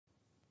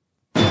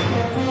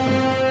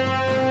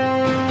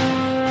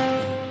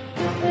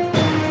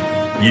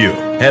You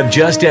have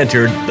just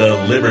entered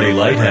the Liberty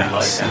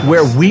Lighthouse,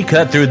 where we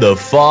cut through the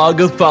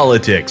fog of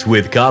politics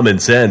with common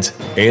sense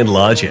and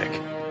logic.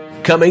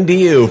 Coming to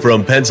you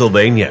from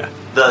Pennsylvania,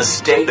 the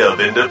state of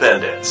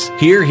independence.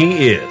 Here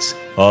he is,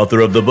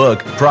 author of the book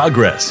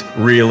Progress,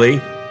 Really?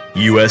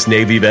 U.S.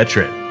 Navy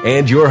veteran,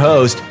 and your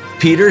host,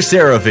 Peter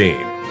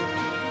Serafine.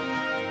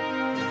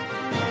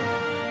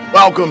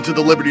 Welcome to the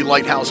Liberty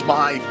Lighthouse,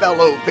 my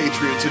fellow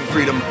patriots and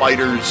freedom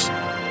fighters.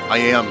 I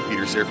am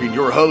Peter Serafine,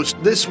 your host.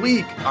 This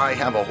week, I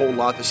have a whole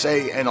lot to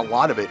say, and a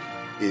lot of it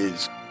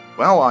is,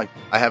 well, I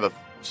have a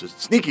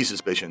sneaky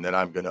suspicion that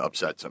I'm going to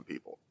upset some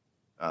people.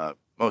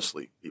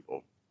 Mostly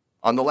people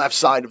on the left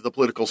side of the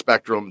political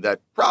spectrum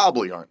that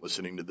probably aren't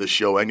listening to this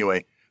show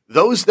anyway.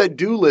 Those that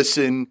do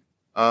listen,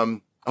 I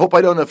hope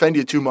I don't offend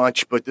you too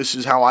much, but this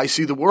is how I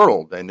see the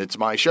world, and it's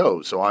my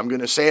show. So I'm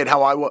going to say it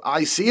how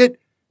I see it,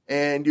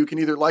 and you can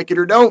either like it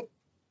or don't.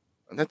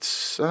 And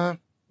that's,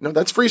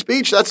 that's free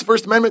speech. That's the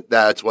First Amendment.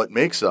 That's what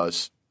makes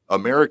us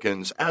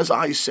Americans, as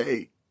I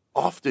say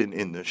often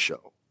in this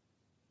show.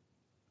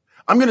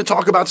 I'm going to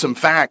talk about some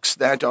facts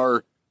that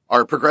our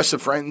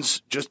progressive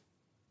friends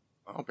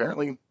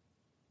apparently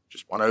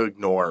just want to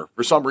ignore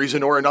for some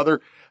reason or another.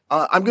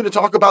 I'm going to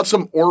talk about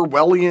some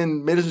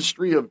Orwellian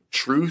ministry of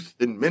truth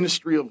and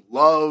ministry of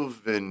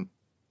love and,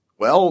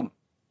 well,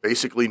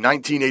 basically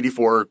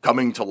 1984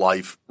 coming to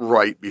life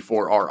right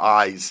before our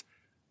eyes.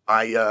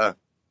 I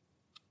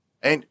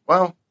don't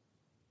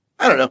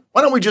know.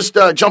 Why don't we just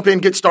jump in,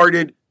 get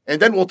started,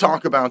 and then we'll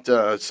talk about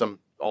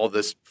all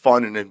this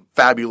fun and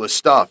fabulous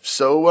stuff.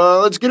 So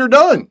let's get her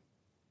done.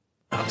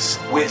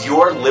 With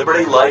your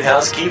Liberty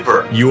Lighthouse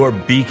keeper, your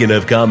beacon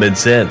of common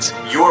sense,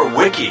 your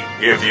wiki,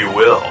 if you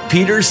will,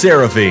 Peter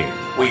Serafine.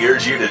 We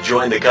urge you to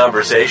join the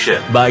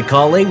conversation by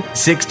calling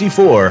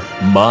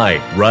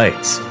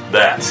 64-MY-RIGHTS.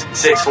 That's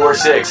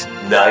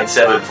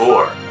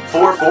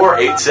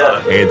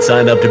 646-974-4487. And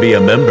sign up to be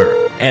a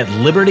member at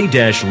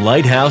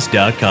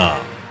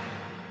liberty-lighthouse.com.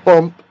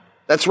 Boom.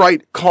 That's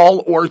right.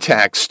 Call or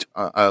text.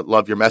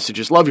 Love your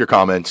messages. Love your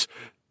comments.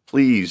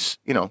 Please,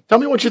 tell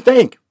me what you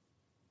think.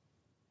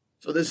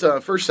 So this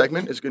first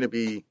segment is going to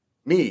be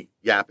me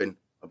yapping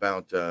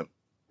about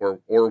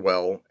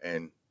Orwell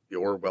and the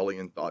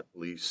Orwellian thought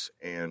police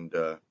and,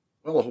 a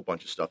whole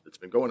bunch of stuff that's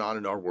been going on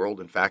in our world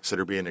and facts that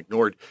are being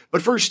ignored.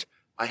 But first,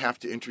 I have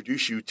to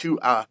introduce you to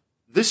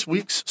this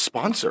week's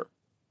sponsor.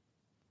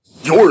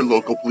 Your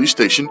local police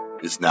station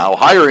is now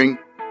hiring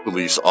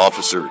police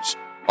officers.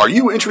 Are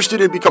you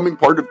interested in becoming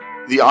part of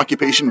the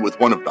occupation with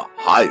one of the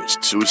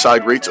highest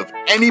suicide rates of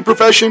any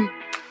profession?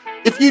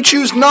 If you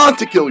choose not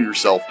to kill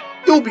yourself,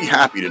 you'll be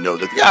happy to know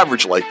that the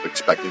average life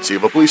expectancy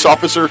of a police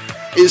officer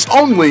is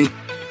only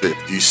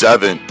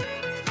 57.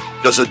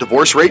 Does a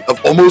divorce rate of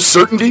almost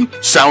certainty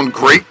sound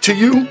great to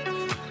you?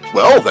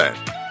 Well then,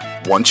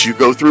 once you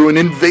go through an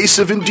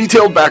invasive and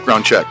detailed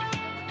background check,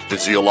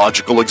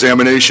 physiological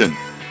examination,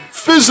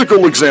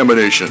 physical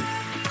examination,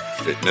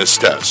 fitness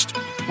test,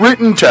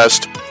 written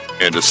test,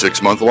 and a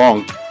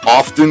 6-month-long,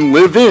 often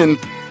live-in,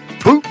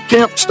 boot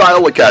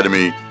camp-style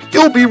academy,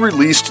 you'll be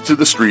released to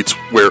the streets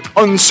where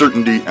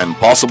uncertainty and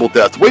possible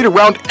death wait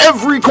around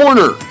every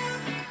corner.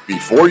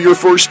 Before your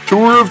first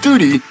tour of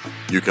duty,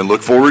 you can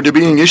look forward to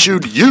being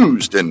issued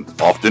used and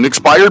often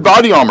expired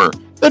body armor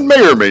that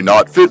may or may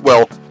not fit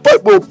well,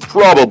 but will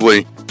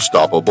probably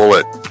stop a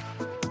bullet.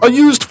 A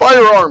used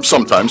firearm,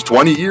 sometimes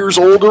 20 years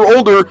old or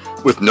older,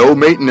 with no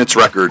maintenance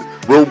record,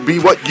 will be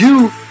what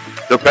you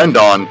depend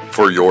on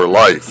for your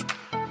life.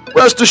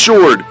 Rest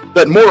assured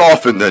that more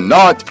often than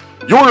not,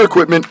 your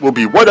equipment will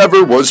be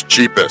whatever was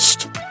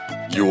cheapest.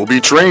 You will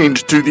be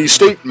trained to the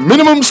state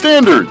minimum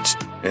standards,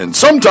 and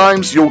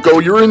sometimes you'll go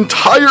your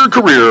entire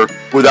career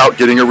without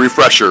getting a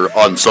refresher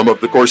on some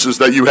of the courses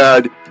that you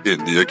had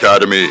in the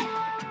academy.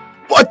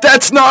 But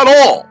that's not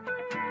all.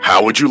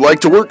 How would you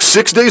like to work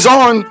 6 days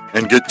on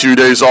and get 2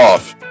 days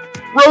off?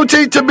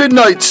 Rotate to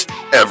midnights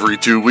every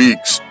 2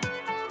 weeks.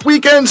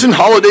 Weekends and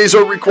holidays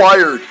are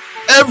required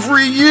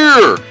every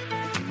year.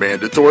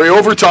 Mandatory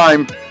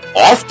overtime,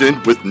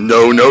 often with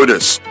no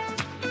notice.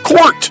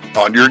 Court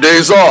on your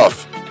days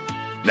off.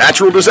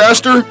 Natural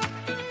disaster?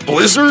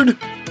 Blizzard?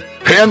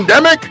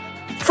 Pandemic?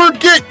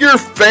 Forget your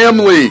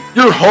family,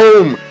 your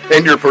home,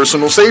 and your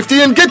personal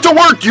safety and get to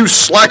work, you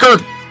slacker!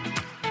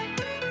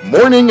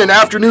 Morning and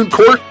afternoon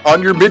court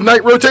on your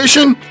midnight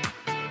rotation?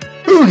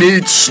 Who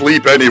needs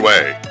sleep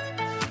anyway?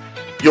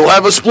 You'll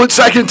have a split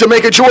second to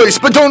make a choice,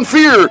 but don't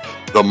fear!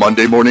 The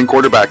Monday morning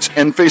quarterbacks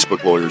and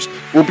Facebook lawyers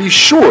will be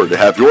sure to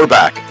have your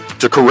back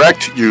to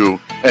correct you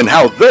and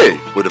how they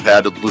would have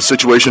handled the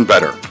situation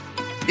better.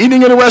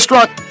 Eating in a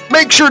restaurant?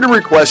 Make sure to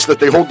request that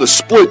they hold the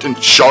split and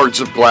shards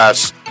of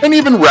glass and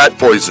even rat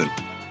poison.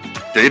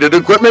 Dated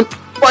equipment?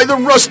 Buy the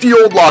rusty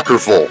old locker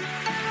full.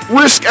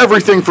 Risk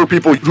everything for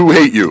people who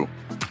hate you.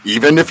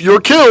 Even if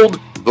you're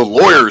killed, the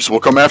lawyers will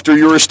come after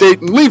your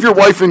estate and leave your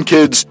wife and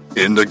kids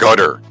in the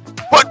gutter.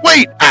 But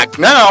wait, act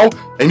now,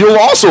 and you'll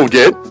also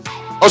get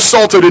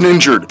assaulted and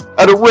injured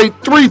at a rate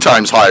 3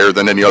 times higher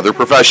than any other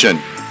profession.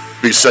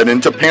 Be sent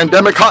into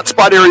pandemic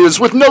hotspot areas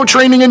with no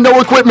training and no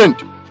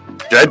equipment.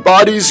 Dead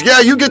bodies? Yeah,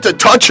 you get to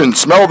touch and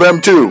smell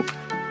them too.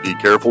 Be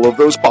careful of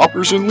those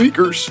poppers and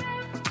leakers.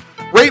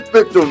 Rape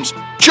victims,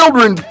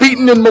 children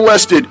beaten and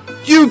molested,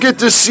 you get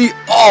to see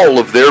all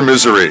of their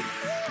misery.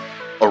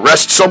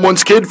 Arrest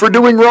someone's kid for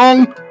doing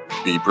wrong?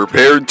 Be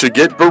prepared to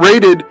get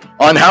berated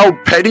on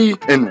how petty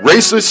and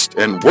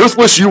racist and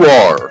worthless you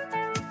are.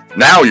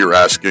 Now you're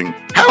asking,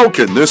 how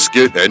can this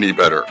get any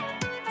better?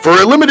 For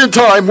a limited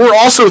time, we're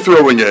also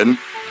throwing in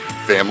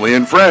family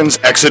and friends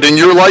exiting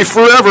your life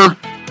forever.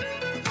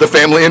 The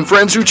family and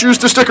friends who choose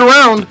to stick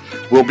around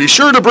will be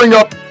sure to bring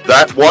up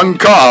that one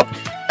cop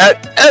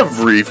at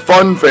every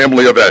fun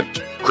family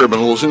event.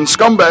 Criminals and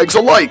scumbags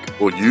alike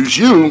will use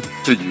you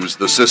to use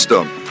the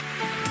system.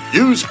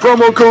 Use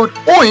promo code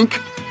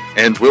OINK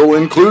and we'll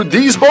include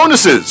these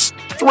bonuses.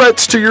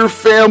 Threats to your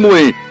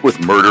family with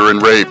murder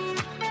and rape.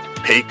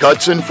 Pay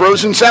cuts and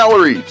frozen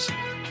salaries.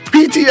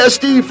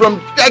 PTSD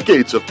from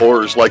decades of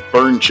horrors like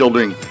burned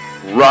children,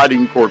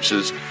 rotting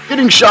corpses,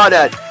 getting shot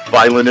at,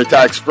 violent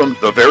attacks from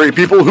the very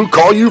people who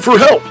call you for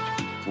help.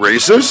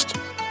 Racist?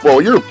 Well,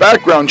 your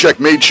background check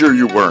made sure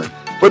you weren't.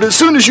 But as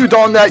soon as you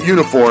don that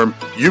uniform,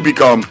 you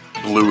become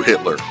Blue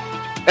Hitler.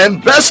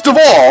 And best of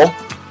all,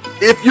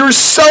 if you're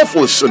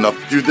selfless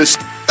enough to do this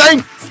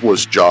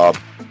thankless job,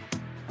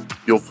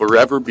 you'll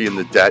forever be in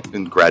the debt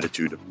and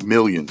gratitude of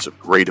millions of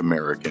great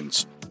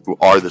Americans who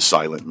are the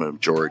silent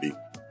majority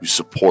who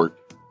support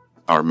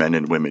our men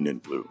and women in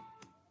blue.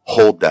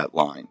 Hold that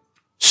line.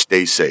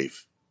 Stay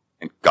safe.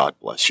 And God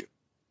bless you.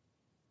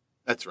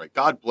 That's right.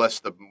 God bless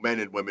the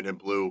men and women in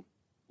blue.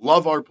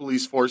 Love our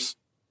police force.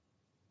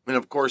 And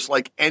of course,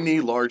 like any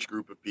large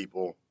group of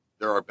people,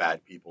 there are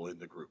bad people in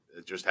the group.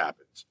 It just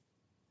happens.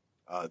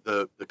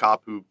 The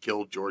cop who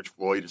killed George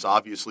Floyd is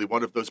obviously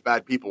one of those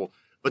bad people,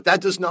 but that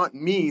does not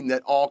mean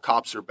that all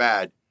cops are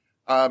bad.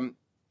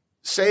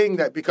 Saying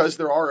that because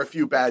there are a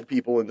few bad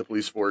people in the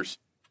police force,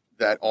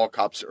 that all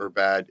cops are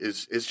bad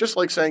is just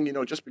like saying,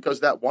 just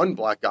because that one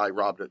black guy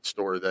robbed a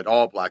store, that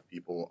all black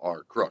people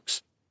are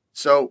crooks.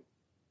 So,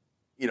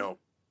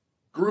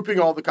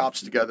 grouping all the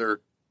cops together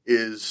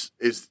it's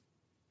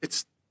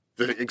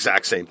the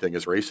exact same thing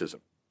as racism.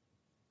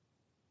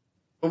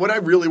 But what I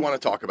really want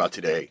to talk about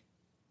today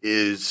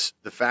is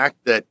the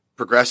fact that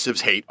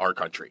progressives hate our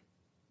country.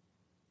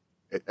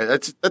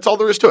 That's all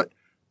there is to it.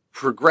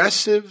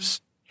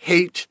 Progressives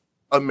hate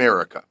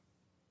America.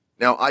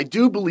 Now, I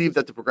do believe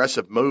that the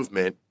progressive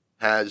movement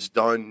has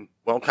done,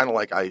 well, kind of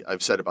like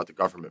I've said about the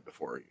government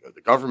before.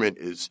 The government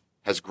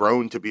has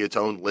grown to be its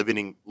own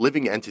living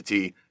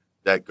entity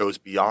that goes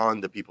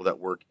beyond the people that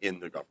work in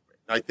the government.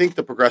 And I think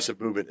the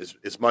progressive movement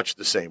is much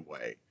the same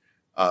way.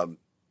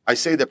 I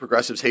say that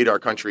progressives hate our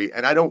country,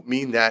 and I don't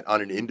mean that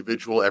on an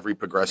individual. Every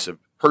progressive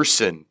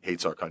person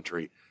hates our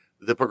country.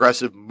 The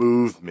progressive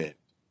movement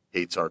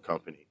hates our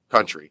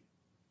country.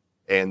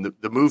 And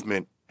the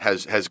movement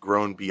has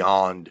grown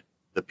beyond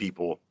the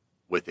people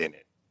within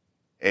it.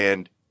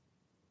 And,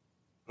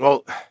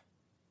 well,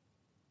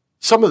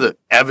 some of the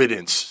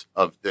evidence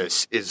of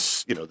this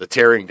is, the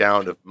tearing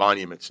down of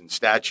monuments and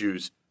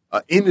statues,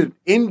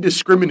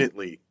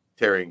 indiscriminately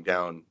tearing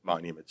down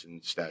monuments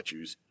and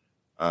statues.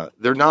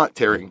 They're not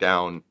tearing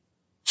down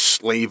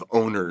slave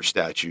owner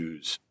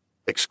statues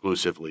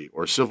exclusively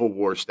or Civil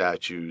War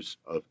statues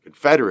of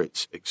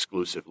Confederates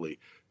exclusively.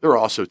 They're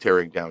also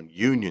tearing down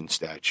Union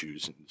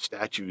statues and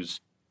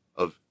statues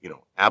of,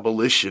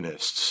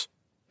 abolitionists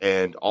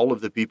and all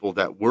of the people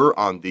that were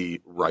on the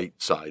right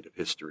side of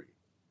history.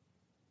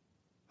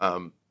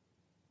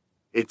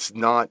 It's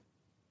not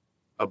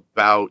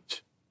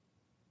about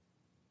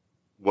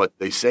what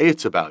they say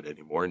it's about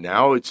anymore.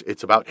 Now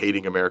it's about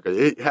hating America.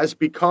 It has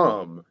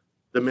become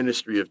the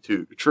Ministry of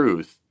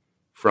Truth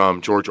from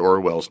George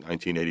Orwell's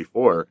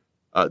 1984.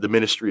 The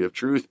Ministry of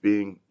Truth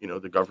being,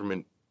 the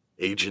government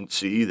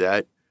agency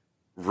that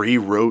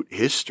rewrote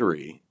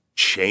history,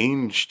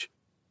 changed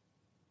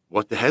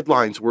what the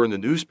headlines were in the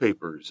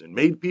newspapers and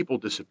made people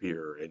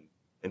disappear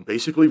and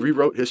basically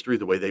rewrote history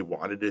the way they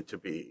wanted it to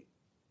be.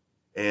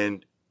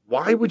 And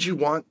why would you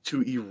want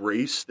to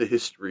erase the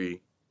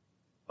history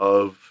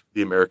of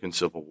the American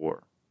Civil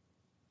War?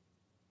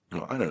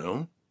 I don't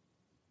know.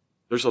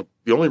 The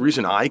only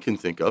reason I can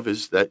think of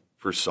is that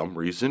for some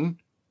reason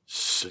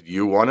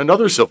you want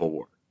another Civil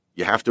War.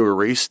 You have to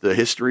erase the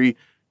history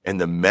and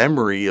the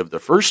memory of the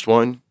first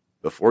one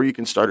before you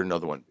can start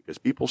another one, because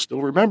people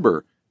still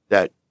remember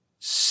that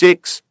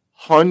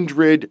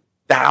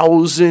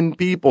 600,000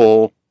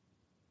 people,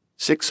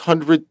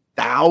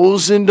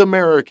 600,000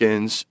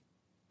 Americans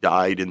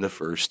died in the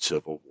first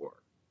Civil War.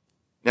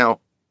 Now,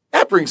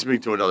 that brings me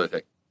to another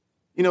thing.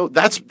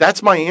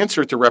 That's my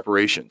answer to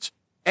reparations.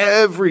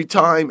 Every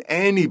time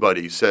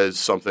anybody says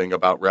something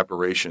about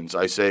reparations,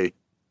 I say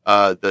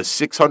the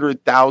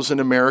 600,000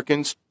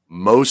 Americans,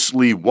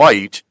 mostly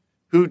white,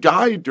 who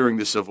died during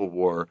the Civil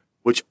War,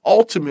 which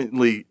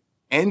ultimately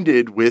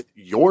ended with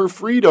your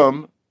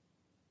freedom,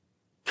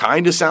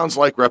 kind of sounds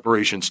like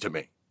reparations to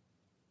me.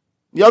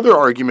 The other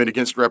argument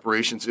against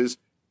reparations is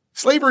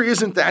slavery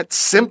isn't that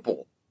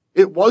simple.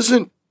 It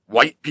wasn't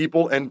white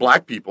people and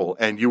black people,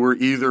 and you were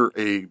either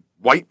a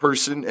white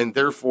person and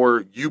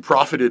therefore you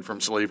profited from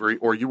slavery,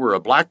 or you were a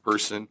black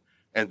person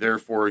and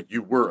therefore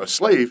you were a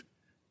slave.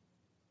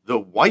 The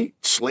white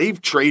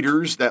slave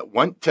traders that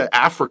went to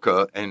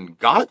Africa and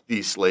got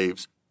these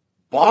slaves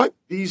bought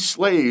these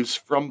slaves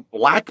from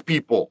black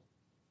people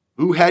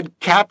who had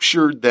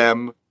captured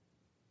them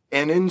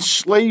and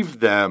enslaved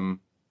them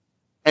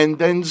and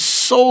then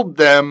sold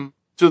them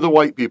to the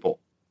white people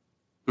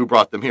who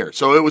brought them here.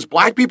 So it was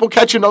black people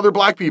catching other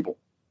black people.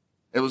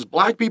 It was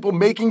black people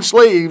making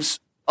slaves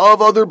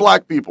of other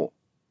black people.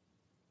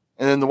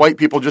 And then the white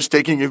people just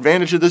taking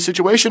advantage of the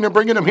situation and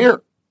bringing them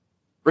here,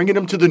 bringing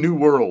them to the new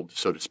world,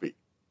 so to speak.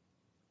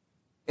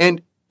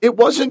 And it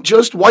wasn't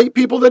just white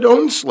people that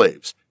owned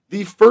slaves.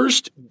 The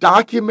first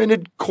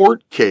documented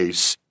court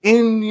case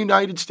in the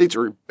United States,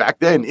 or back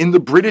then in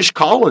the British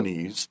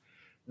colonies,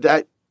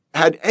 that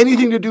had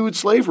anything to do with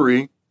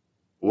slavery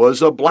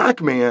was a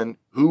black man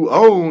who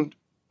owned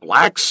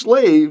black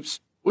slaves,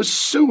 was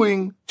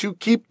suing to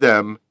keep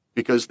them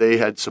because they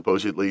had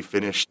supposedly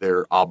finished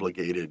their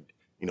obligated,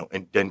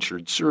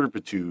 indentured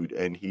servitude,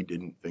 and he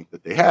didn't think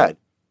that they had.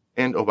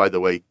 And, oh, by the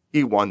way,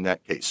 he won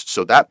that case.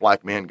 So that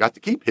black man got to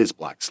keep his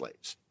black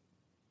slaves.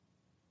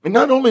 And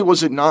not only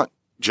was it not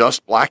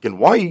just black and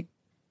white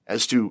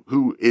as to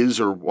who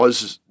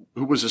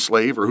was a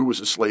slave or who was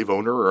a slave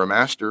owner or a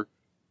master,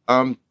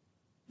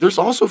 there's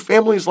also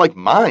families like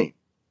mine.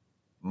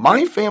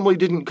 My family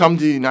didn't come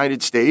to the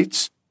United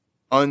States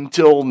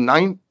until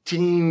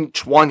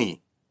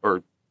 1920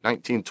 or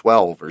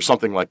 1912 or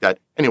something like that.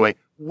 Anyway,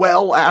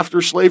 well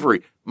after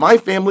slavery. My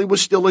family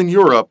was still in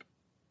Europe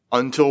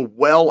until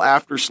well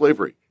after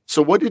slavery.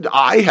 So what did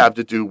I have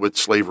to do with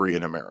slavery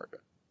in America?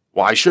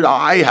 Why should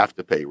I have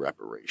to pay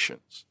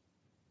reparations?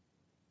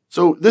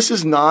 So this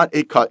is not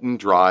a cut and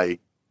dry,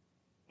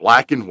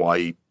 black and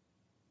white,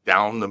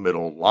 down the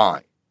middle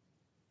line.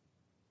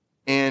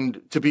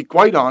 And to be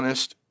quite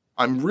honest,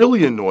 I'm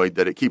really annoyed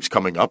that it keeps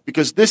coming up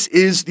because this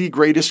is the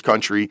greatest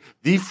country,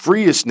 the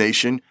freest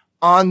nation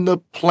on the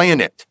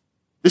planet.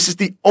 This is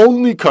the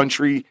only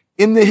country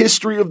in the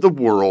history of the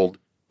world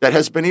that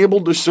has been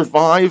able to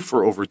survive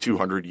for over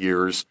 200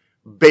 years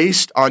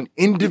based on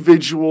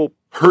individual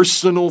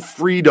personal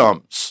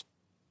freedoms.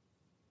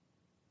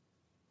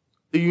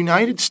 The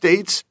United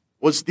States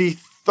was the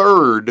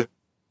third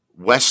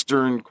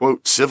Western,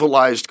 quote,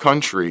 civilized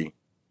country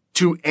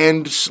to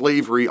end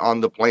slavery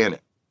on the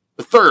planet.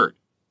 The third.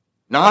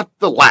 Not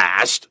the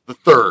last, the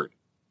third.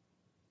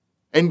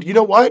 And you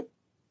know what?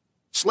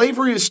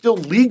 Slavery is still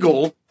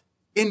legal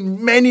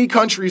in many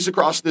countries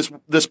across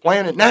this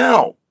planet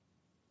now.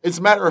 As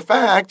a matter of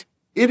fact,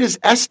 it is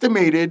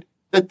estimated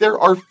that there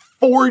are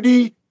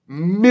 40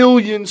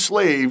 million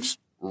slaves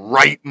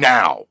right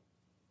now.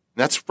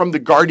 That's from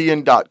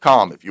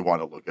theguardian.com if you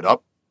want to look it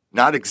up.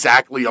 Not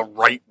exactly a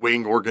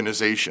right-wing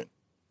organization.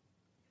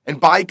 And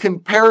by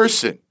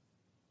comparison,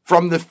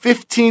 from the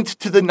 15th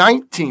to the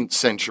 19th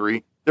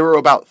century, there were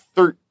about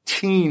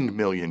 13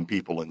 million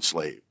people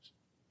enslaved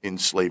in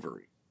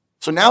slavery.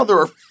 So now there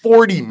are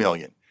 40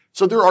 million.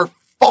 So there are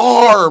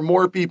far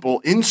more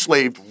people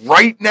enslaved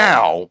right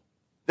now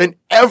than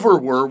ever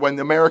were when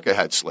America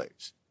had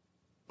slaves.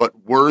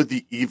 But were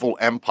the evil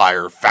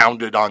empire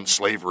founded on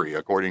slavery,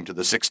 according to the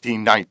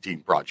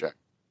 1619 Project.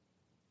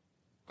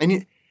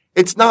 And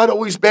it's not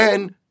always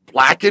been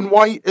black and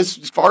white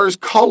as far as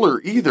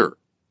color either.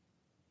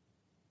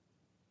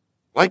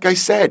 Like I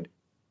said,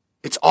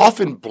 it's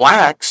often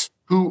blacks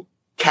who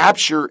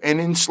capture and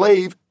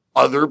enslave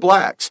other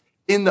blacks.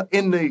 In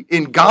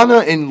Ghana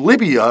and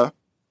Libya,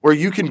 where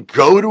you can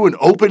go to an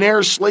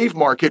open-air slave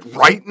market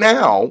right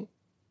now,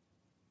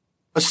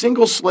 a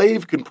single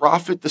slave can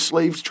profit the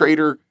slave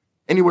trader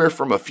anywhere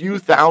from a few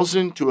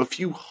thousand to a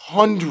few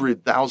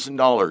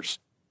 $100,000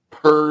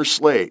 per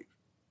slave.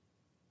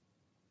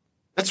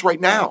 That's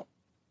right now.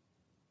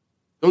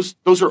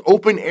 Those are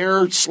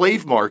open-air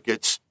slave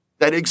markets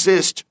that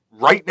exist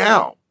right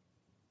now.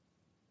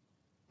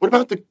 What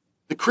about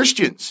the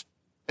Christians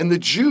and the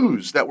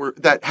Jews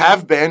that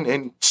have been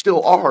and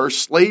still are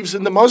slaves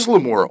in the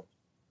Muslim world,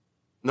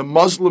 the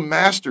Muslim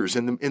masters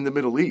in the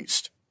Middle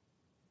East?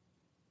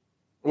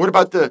 What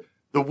about the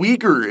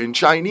Uyghur and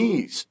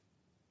Chinese,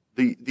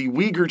 the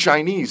Uyghur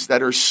Chinese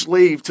that are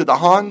slave to the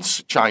Han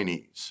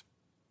Chinese?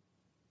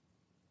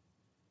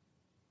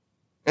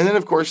 And then,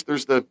 of course,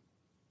 there's the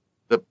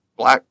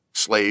black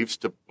slaves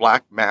to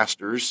black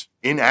masters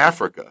in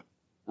Africa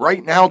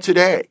right now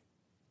today.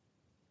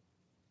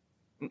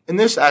 And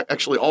this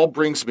actually all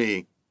brings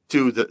me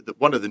to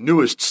one of the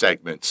newest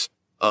segments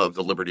of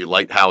the Liberty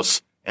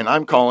Lighthouse, and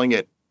I'm calling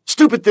it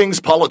Stupid Things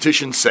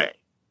Politicians Say.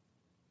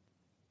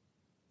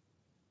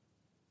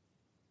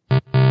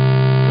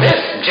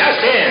 This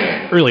just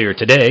in. Earlier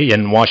today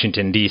in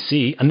Washington,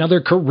 D.C.,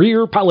 another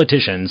career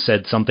politician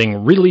said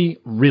something really,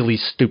 really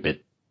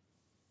stupid.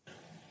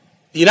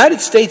 The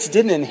United States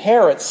didn't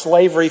inherit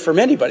slavery from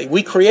anybody.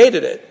 We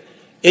created it.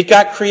 It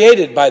got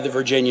created by the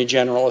Virginia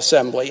General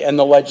Assembly and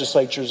the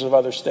legislatures of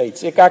other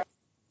states. It got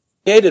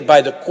created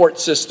by the court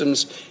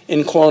systems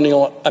in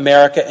colonial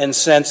America and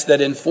since that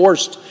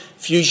enforced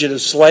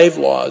fugitive slave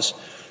laws.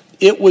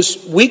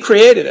 We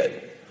created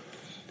it.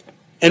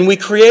 And we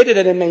created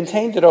it and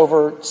maintained it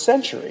over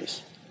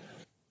centuries.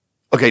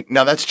 Okay,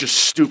 now that's just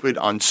stupid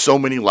on so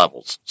many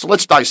levels. So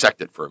let's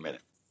dissect it for a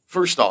minute.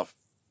 First off,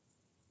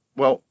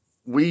 well,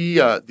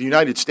 the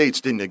United States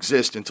didn't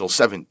exist until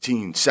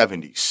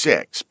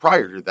 1776.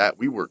 Prior to that,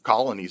 we were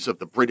colonies of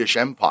the British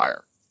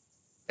Empire.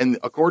 And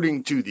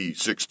according to the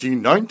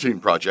 1619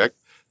 Project,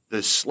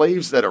 the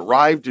slaves that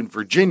arrived in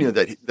Virginia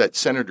that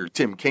Senator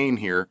Tim Kaine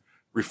here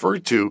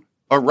referred to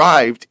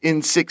arrived in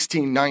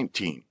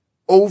 1619,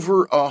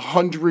 over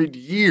 100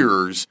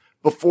 years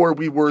before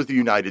we were the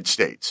United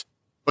States.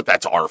 But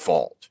that's our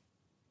fault.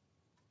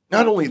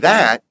 Not only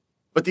that,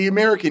 but the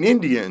American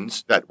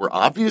Indians that were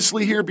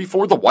obviously here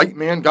before the white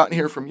man got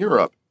here from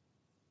Europe,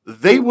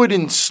 they would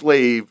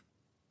enslave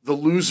the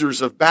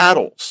losers of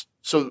battles.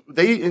 So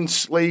they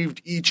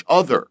enslaved each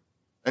other.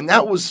 And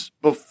that was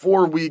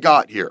before we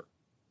got here.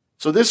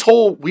 So this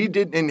whole we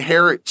didn't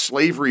inherit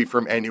slavery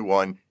from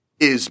anyone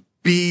is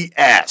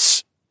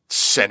BS,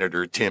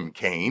 Senator Tim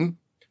Kaine.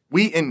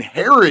 We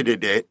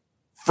inherited it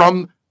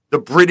from the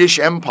British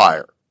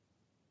Empire.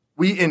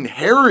 We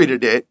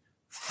inherited it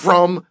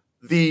from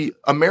the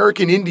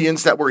American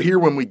Indians that were here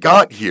when we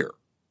got here.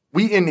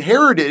 We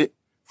inherited it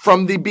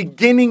from the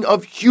beginning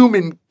of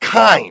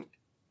humankind.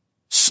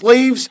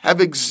 Slaves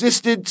have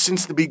existed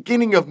since the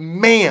beginning of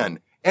man,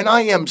 and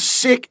I am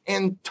sick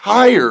and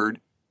tired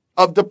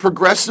of the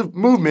progressive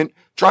movement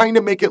trying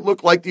to make it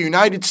look like the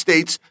United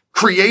States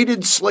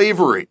created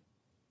slavery.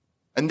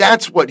 And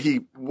that's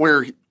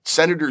where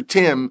Senator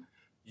Tim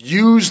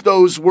used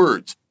those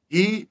words.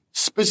 He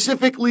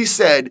specifically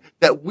said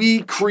that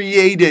we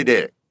created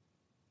it.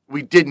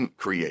 We didn't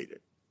create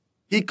it.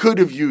 He could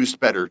have used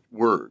better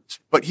words,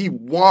 but he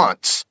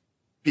wants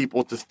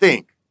people to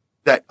think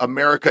that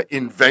America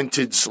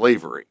invented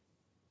slavery.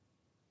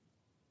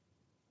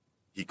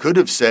 He could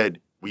have said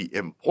we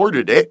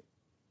imported it.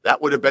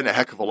 That would have been a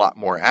heck of a lot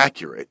more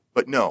accurate,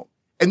 but no.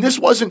 And this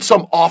wasn't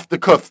some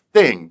off-the-cuff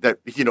thing that,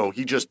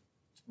 he just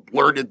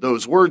blurted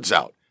those words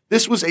out.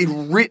 This was a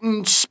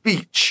written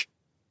speech.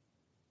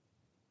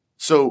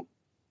 So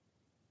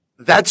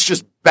that's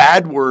just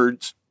bad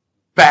words,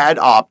 bad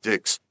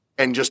optics,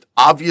 and just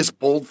obvious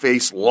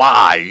bold-faced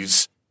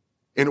lies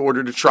in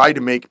order to try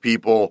to make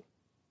people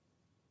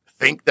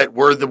think that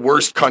we're the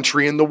worst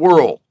country in the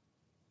world.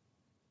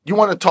 You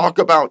want to talk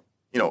about,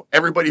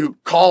 everybody who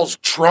calls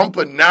Trump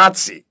a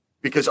Nazi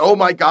because, oh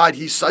my God,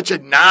 he's such a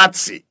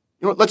Nazi.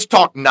 Let's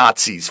talk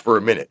Nazis for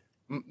a minute.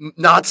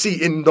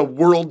 Nazi in the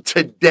world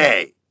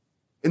today,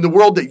 in the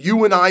world that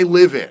you and I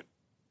live in.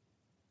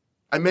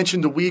 I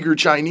mentioned the Uyghur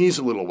Chinese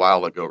a little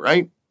while ago,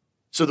 right?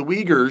 So the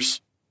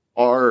Uyghurs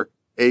are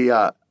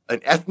an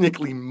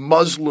ethnically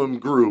Muslim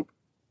group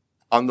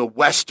on the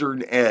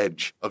western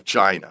edge of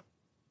China.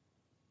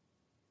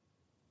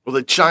 Well,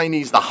 the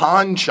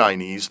Han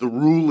Chinese, the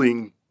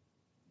ruling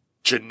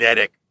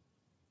the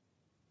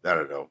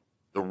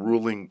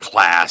ruling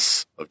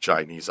class of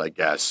Chinese, I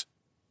guess,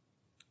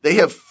 they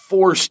have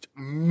forced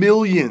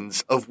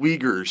millions of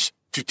Uyghurs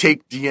to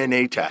take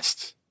DNA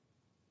tests.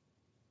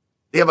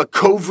 They have a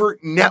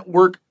covert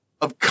network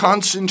of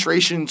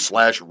concentration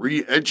 /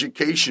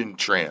 re-education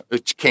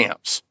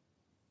camps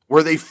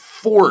where they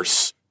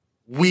force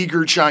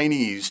Uyghur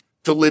Chinese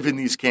to live in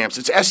these camps.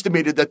 It's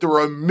estimated that there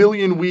are 1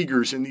 million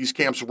Uyghurs in these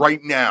camps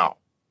right now.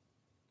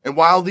 And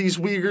while these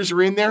Uyghurs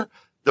are in there,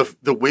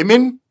 the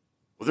women,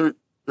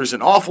 there's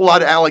an awful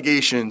lot of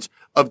allegations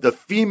of the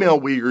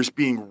female Uyghurs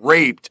being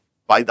raped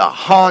by the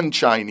Han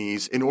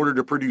Chinese in order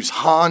to produce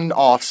Han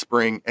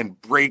offspring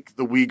and break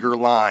the Uyghur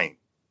line.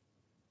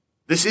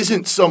 This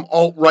isn't some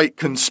alt-right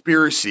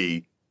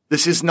conspiracy.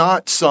 This is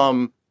not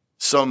some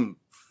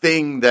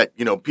thing that,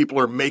 people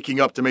are making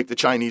up to make the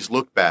Chinese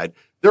look bad.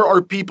 There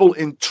are people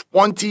in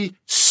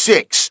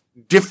 26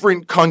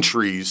 different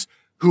countries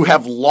who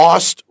have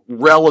lost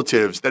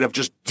relatives that have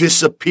just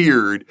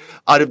disappeared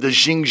out of the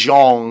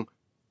Xinjiang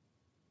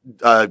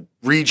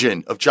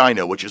region of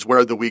China, which is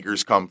where the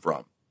Uyghurs come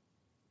from.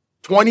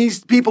 20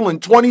 people in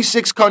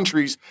 26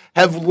 countries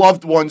have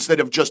loved ones that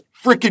have just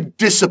frickin'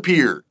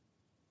 disappeared.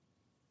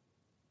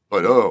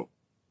 But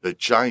the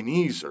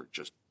Chinese are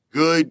just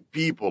good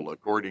people,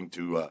 according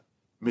to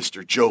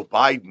Mr. Joe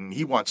Biden.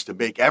 He wants to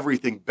make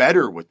everything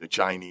better with the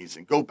Chinese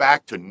and go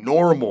back to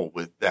normal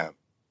with them.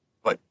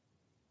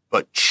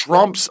 But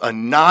Trump's a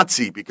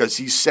Nazi because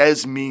he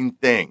says mean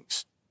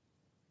things.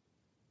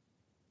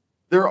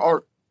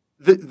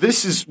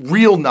 This is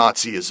real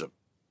Nazism.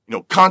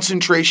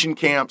 Concentration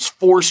camps,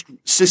 forced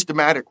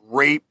systematic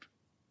rape.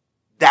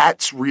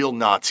 That's real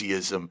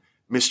Nazism,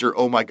 Mr.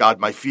 Oh my God,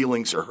 my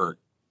feelings are hurt.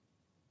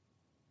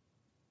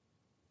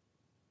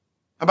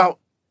 How about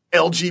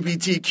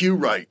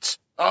LGBTQ rights?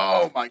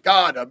 Oh my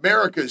God,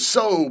 America's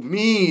so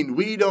mean.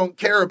 We don't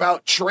care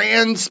about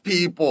trans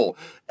people.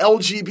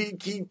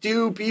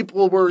 LGBTQ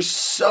people were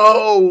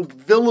so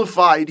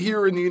vilified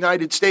here in the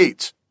United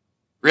States.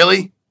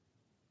 Really?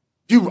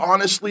 Do you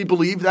honestly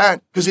believe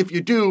that? Because if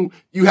you do,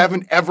 you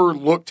haven't ever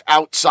looked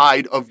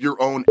outside of your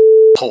own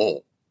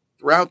hole.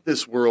 Throughout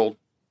this world,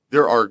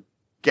 there are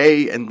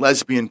gay and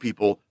lesbian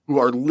people who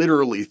are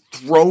literally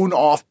thrown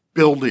off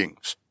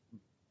buildings,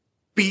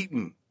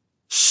 beaten,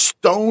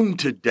 stoned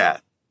to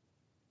death,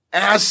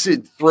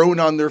 acid thrown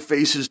on their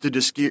faces to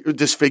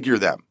disfigure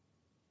them.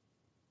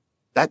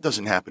 That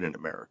doesn't happen in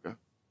America.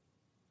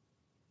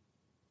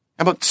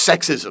 How about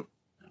sexism?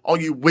 All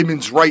you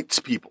women's rights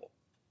people.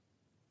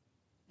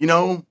 You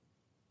know,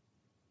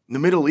 in the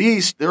Middle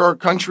East, there are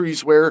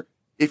countries where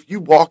if you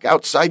walk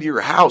outside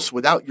your house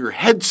without your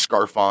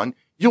headscarf on,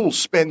 you'll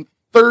spend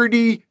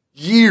 30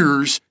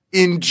 years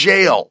in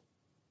jail.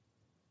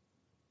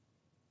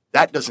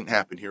 That doesn't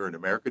happen here in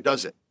America,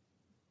 does it?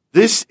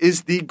 This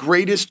is the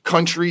greatest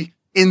country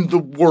in the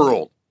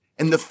world.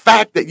 And the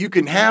fact that you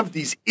can have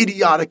these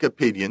idiotic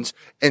opinions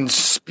and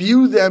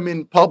spew them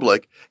in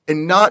public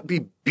and not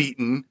be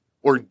beaten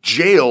or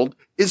jailed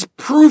is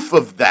proof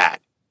of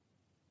that.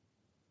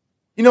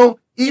 You know,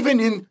 even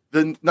in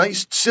the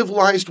nice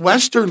civilized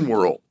Western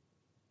world,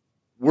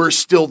 we're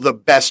still the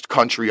best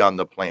country on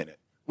the planet.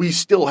 We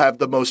still have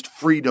the most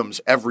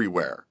freedoms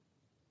everywhere.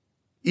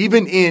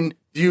 Even in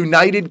the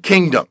United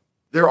Kingdom,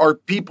 there are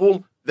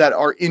people that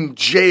are in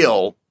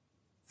jail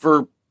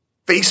for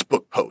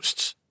Facebook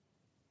posts,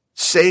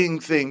 saying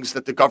things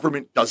that the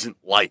government doesn't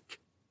like.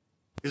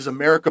 Is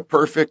America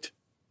perfect?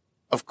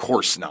 Of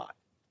course not.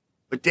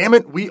 But damn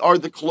it, we are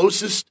the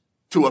closest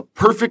to a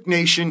perfect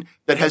nation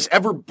that has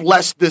ever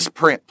blessed this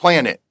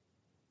planet.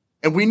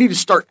 And we need to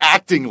start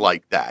acting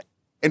like that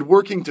and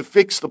working to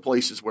fix the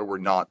places where we're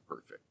not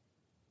perfect.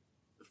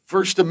 The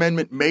First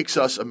Amendment makes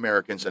us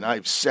Americans, and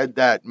I've said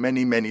that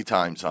many, many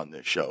times on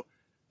this show.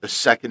 The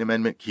Second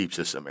Amendment keeps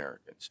us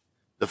Americans.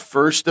 The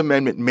First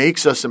Amendment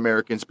makes us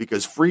Americans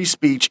because free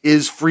speech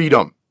is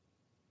freedom.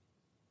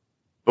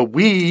 But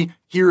we,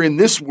 here in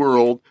this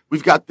world,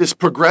 we've got this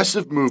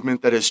progressive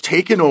movement that has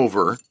taken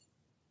over.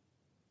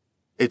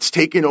 It's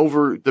taken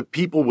over the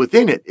people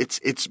within it.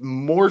 It's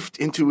morphed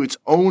into its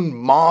own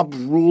mob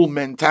rule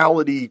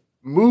mentality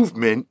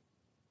movement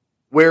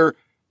where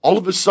all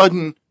of a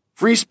sudden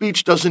free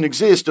speech doesn't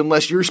exist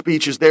unless your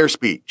speech is their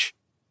speech.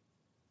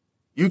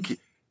 You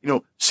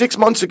know, 6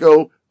 months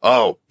ago,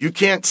 oh, you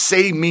can't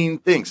say mean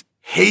things.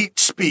 Hate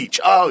speech.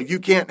 Oh, you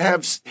can't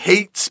have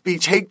hate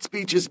speech. Hate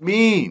speech is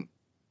mean.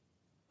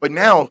 But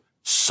now,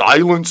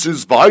 silence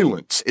is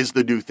violence is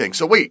the new thing.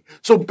 So wait,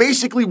 so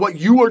basically what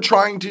you are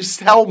trying to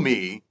tell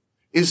me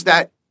is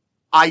that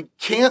I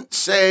can't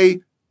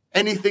say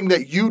anything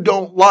that you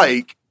don't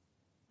like,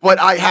 but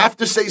I have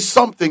to say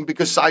something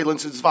because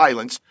silence is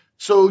violence.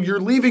 So you're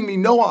leaving me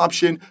no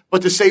option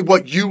but to say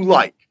what you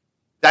like.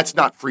 That's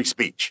not free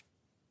speech.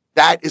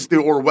 That is the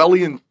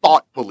Orwellian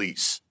thought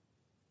police.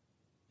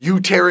 You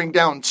tearing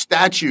down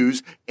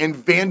statues and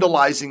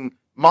vandalizing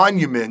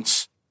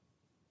monuments,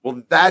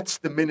 well, that's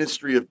the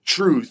Ministry of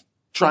Truth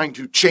trying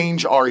to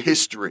change our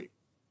history.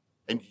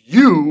 And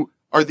you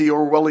are the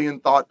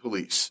Orwellian thought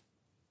police.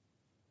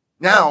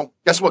 Now,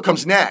 guess what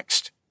comes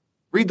next?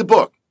 Read the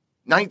book,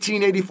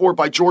 1984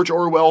 by George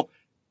Orwell.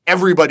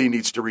 Everybody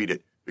needs to read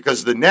it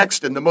because the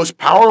next and the most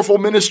powerful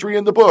ministry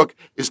in the book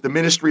is the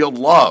ministry of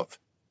love,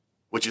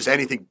 which is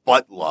anything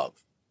but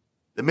love.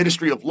 The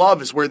ministry of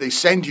love is where they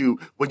send you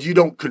when you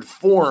don't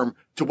conform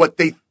to what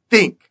they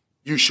think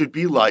you should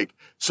be like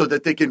so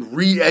that they can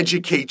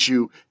re-educate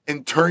you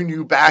and turn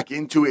you back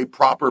into a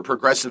proper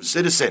progressive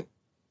citizen.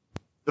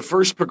 The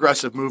first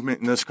progressive movement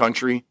in this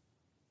country,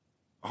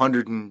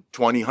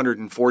 120,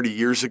 140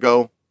 years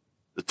ago,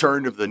 the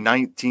turn of the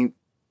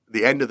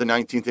end of the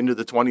 19th into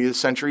the 20th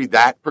century,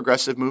 that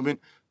progressive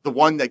movement, the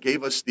one that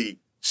gave us the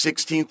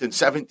 16th and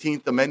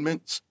 17th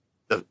Amendments,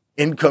 the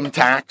income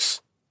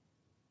tax,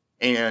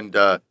 and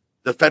the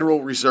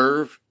Federal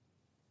Reserve,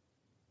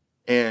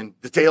 and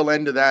the tail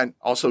end of that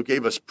also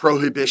gave us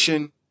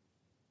prohibition.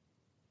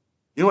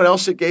 You know what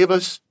else it gave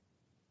us?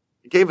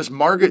 It gave us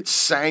Margaret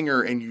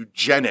Sanger and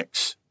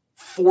eugenics,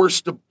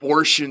 forced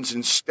abortions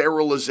and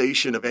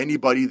sterilization of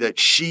anybody that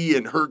she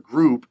and her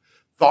group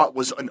thought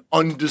was an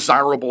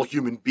undesirable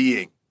human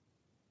being.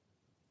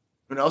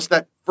 You know what else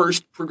that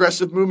first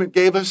progressive movement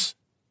gave us?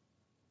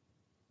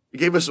 It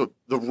gave us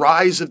the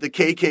rise of the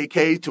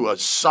KKK to a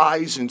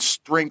size and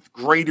strength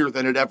greater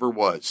than it ever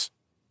was.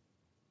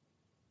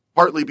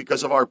 Partly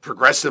because of our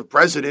progressive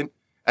president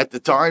at the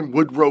time,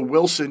 Woodrow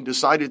Wilson,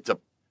 decided to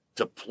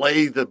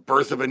play the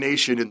birth of a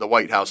nation in the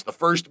White House. The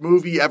first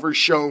movie ever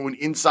shown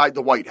inside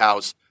the White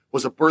House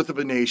was A Birth of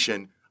a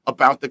Nation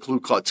about the Ku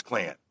Klux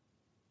Klan.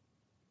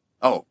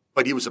 Oh,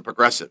 but he was a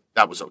progressive.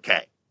 That was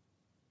okay.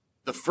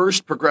 The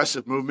first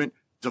progressive movement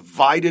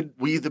divided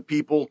we the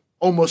people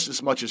almost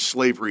as much as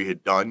slavery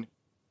had done.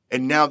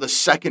 And now the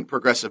second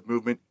progressive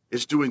movement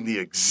is doing the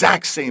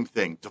exact same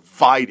thing,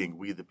 dividing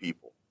we the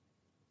people.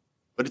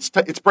 But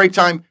it's break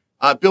time.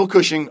 Bill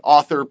Cushing,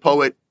 author,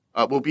 poet,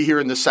 will be here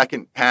in the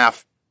second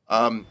half.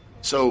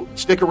 So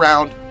stick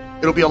around.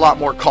 It'll be a lot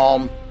more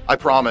calm, I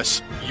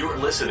promise. You're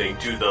listening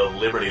to the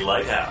Liberty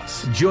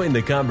Lighthouse. Join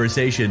the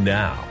conversation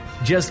now.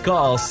 Just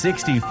call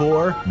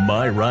 64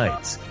 My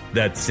Rights.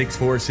 That's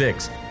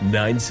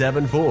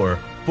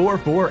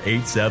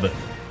 646-974-4487.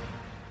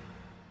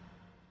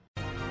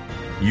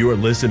 You're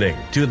listening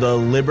to the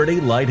Liberty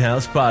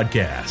Lighthouse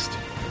Podcast.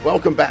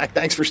 Welcome back.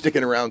 Thanks for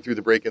sticking around through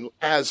the break. And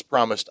as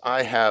promised,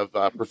 I have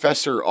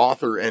professor,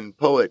 author, and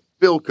poet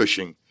Bill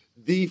Cushing,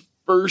 the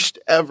first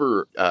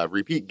ever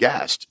repeat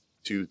guest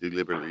to the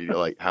Liberty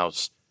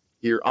Lighthouse,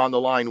 here on the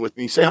line with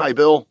me. Say hi,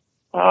 Bill.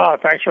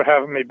 Thanks for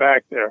having me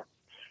back there.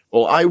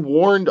 Well, I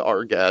warned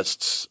our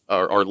guests,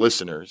 our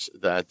listeners,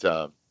 that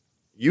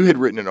you had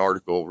written an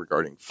article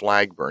regarding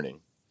flag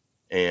burning,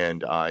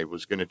 and I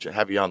was going to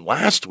have you on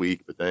last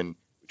week, but then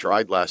we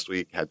tried last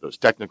week, had those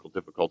technical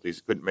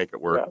difficulties, couldn't make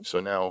it work. Yeah. So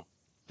now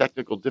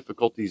technical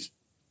difficulties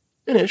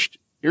finished.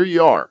 Here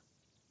you are.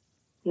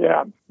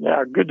 Yeah,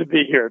 good to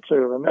be here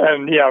too.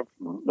 And yeah,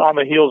 on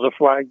the heels of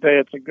Flag Day,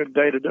 it's a good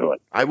day to do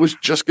it. I was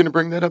just going to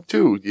bring that up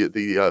too.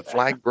 The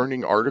flag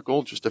burning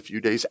article just a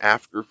few days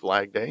after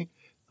Flag Day.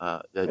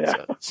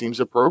 Seems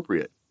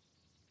appropriate.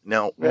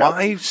 Now,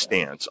 my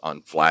stance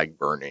on flag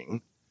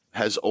burning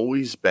has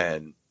always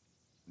been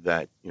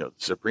that, the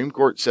Supreme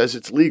Court says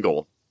it's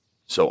legal,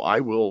 so I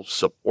will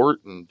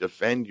support and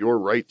defend your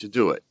right to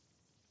do it.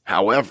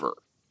 However,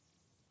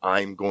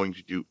 I'm going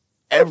to do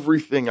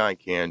everything I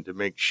can to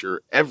make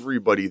sure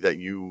everybody that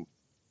you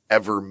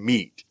ever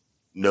meet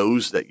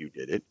knows that you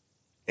did it,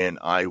 and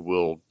I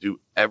will do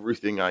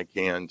everything I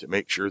can to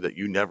make sure that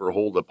you never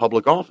hold a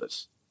public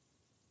office.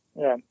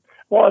 Yeah.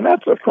 Well, and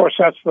that's the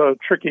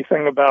tricky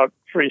thing about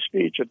free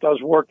speech. It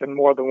does work in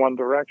more than one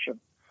direction.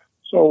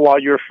 So while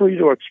you're free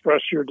to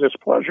express your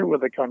displeasure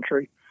with the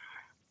country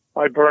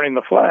by burning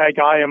the flag,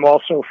 I am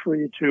also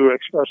free to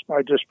express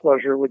my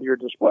displeasure with your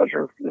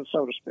displeasure,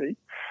 so to speak.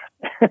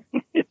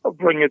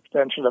 Bring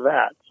attention to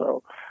that.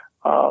 So,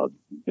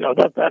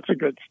 that's a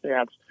good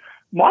stance.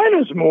 Mine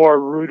is more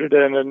rooted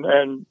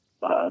in,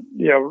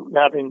 you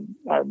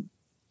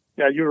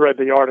read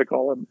the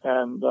article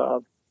and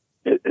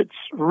it's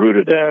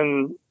rooted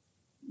in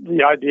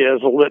the idea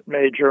as a lit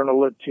major and a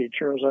lit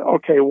teacher. Is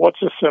okay,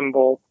 what's a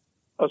symbol?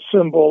 A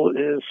symbol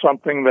is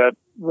something that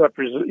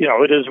represents,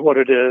 it is what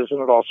it is,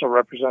 and it also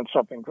represents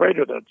something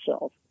greater than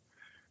itself.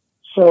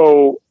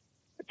 So,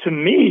 to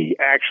me,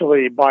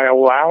 actually, by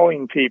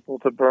allowing people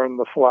to burn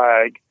the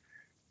flag,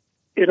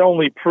 it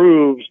only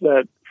proves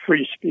that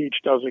free speech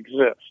does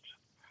exist.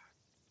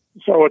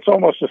 So it's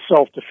almost a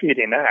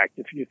self-defeating act.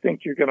 If you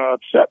think you're going to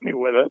upset me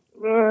with it,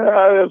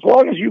 as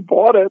long as you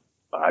bought it,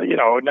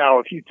 now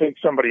if you take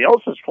somebody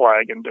else's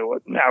flag and do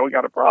it, now we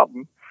got a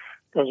problem,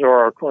 because there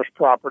are, of course,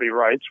 property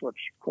rights,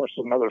 which, of course,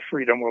 is another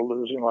freedom we're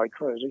losing like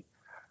crazy.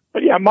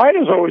 But yeah, mine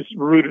is always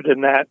rooted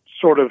in that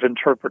sort of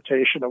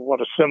interpretation of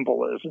what a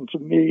symbol is. And to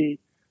me,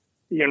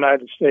 the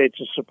United States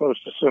is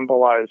supposed to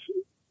symbolize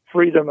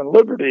freedom and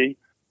liberty.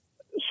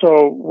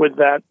 So with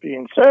that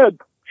being said,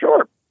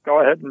 sure,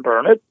 go ahead and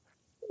burn it.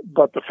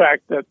 But the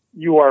fact that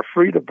you are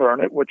free to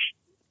burn it, which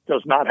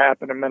does not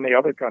happen in many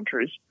other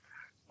countries,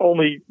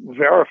 only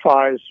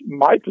verifies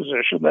my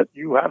position that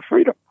you have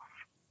freedom.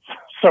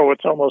 So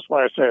it's almost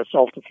like I say a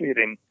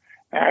self-defeating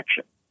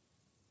action.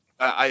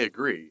 I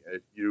agree.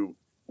 If you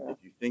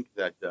think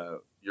that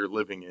you're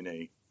living in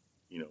a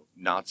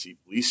Nazi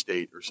police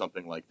state or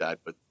something like that,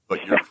 but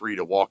you're free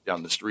to walk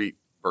down the street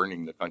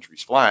burning the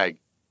country's flag,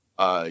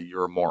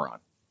 you're a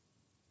moron.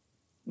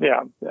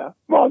 Yeah.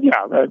 Well,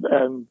 yeah,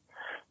 and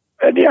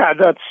yeah,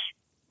 that's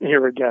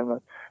here again.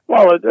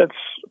 Well,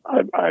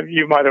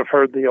 you might have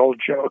heard the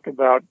old joke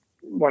about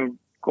when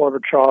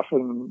Gorbachev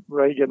and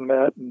Reagan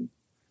met, and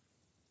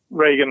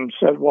Reagan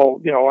said,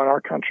 well, in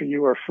our country,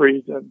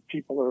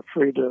 people are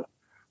free to,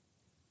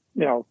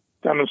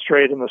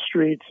 demonstrate in the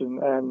streets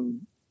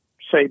and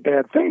say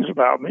bad things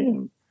about me.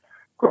 And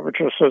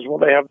Gorbachev says, well,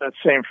 they have that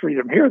same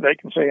freedom here. They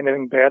can say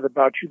anything bad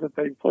about you that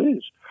they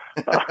please.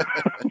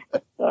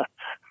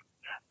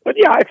 But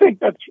yeah, I think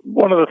that's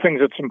one of the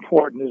things that's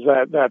important, is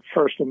that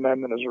First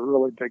Amendment is a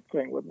really big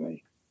thing with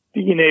me.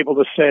 Being able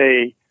to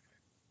say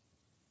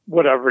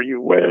whatever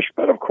you wish,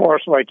 but of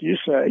course, like you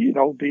say,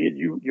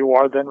 you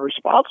are then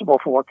responsible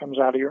for what comes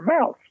out of your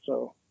mouth.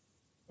 So,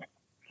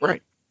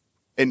 right.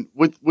 And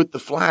with the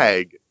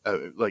flag,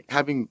 like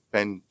having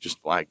been just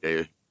Flag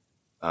Day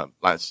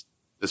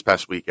this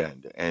past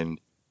weekend,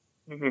 and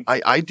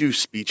I do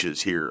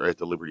speeches here at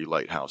the Liberty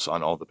Lighthouse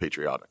on all the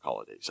patriotic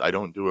holidays. I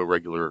don't do a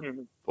regular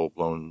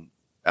full-blown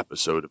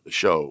episode of the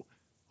show.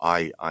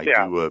 I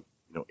do a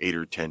 8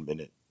 or 10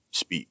 minute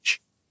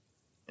speech.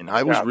 And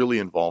I was really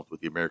involved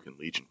with the American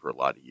Legion for a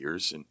lot of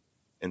years, and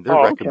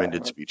their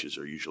recommended speeches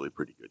are usually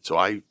pretty good. So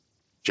I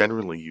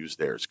generally use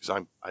theirs,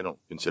 because I don't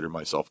consider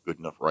myself a good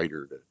enough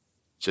writer to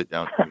sit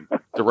down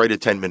to write a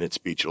 10-minute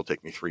speech. It'll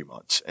take me 3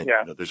 months. And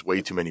there's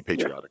way too many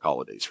patriotic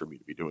holidays for me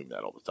to be doing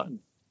that all the time.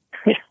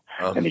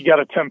 And you got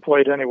a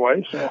template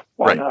anyway, so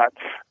why not?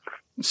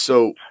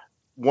 So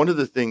one of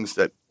the things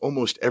that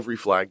almost every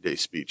Flag Day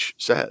speech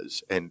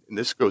says, and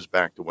this goes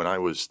back to when I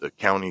was the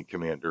county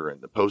commander and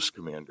the post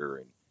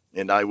commander,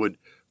 and I would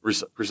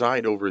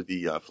preside over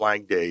the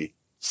Flag Day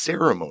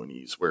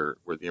ceremonies where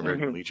the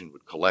American Legion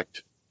would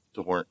collect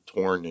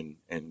torn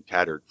and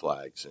tattered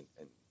flags and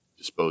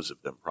dispose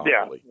of them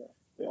properly.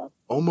 Yeah.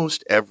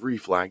 Almost every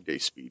Flag Day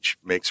speech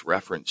makes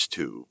reference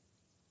to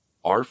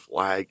our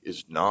flag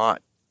is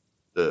not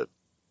the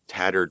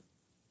tattered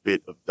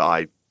bit of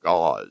dyed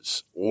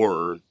gauze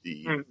or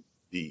the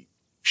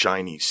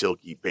shiny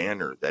silky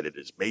banner that it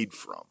is made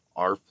from.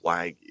 Our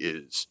flag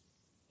is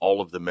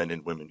all of the men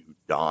and women who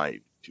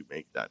died to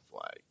make that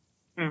flag.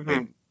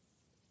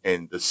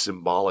 And the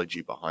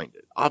symbology behind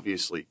it.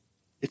 Obviously,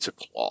 it's a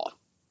cloth.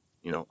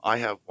 You know, I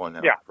have one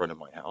out in front of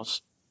my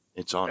house.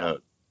 It's on a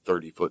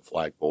 30-foot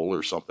flagpole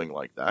or something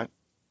like that.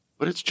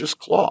 But it's just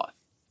cloth.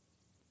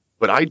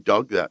 But I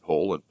dug that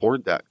hole and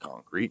poured that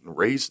concrete and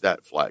raised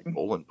that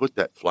flagpole and put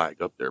that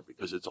flag up there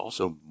because it's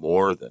also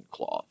more than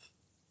cloth.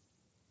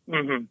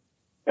 And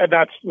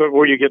that's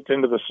where you get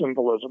into the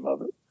symbolism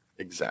of it.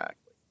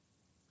 Exactly.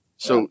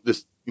 So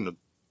this, you know,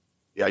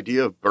 the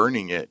idea of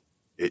burning it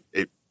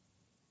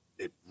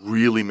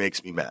really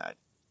makes me mad.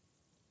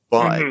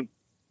 But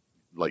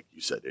like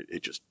you said,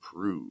 it just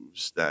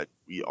proves that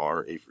we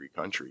are a free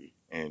country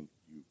and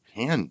you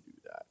can do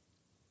that.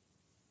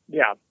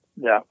 Yeah.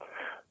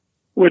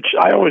 Which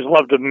I always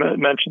love to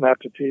mention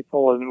that to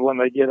people, and when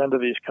they get into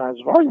these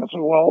kinds of arguments,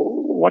 well,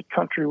 what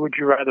country would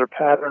you rather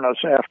pattern us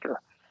after?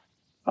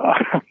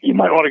 You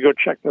might want to go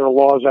check their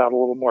laws out a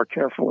little more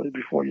carefully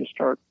before you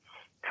start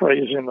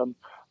praising them.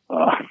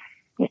 But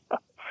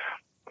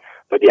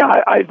yeah,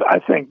 I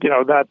think, you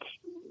know, that's,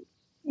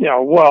 you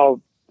know, well,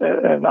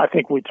 and I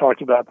think we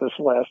talked about this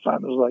last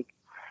time. It was like,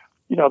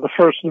 you know, the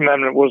First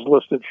Amendment was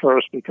listed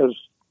first because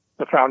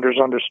the founders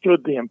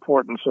understood the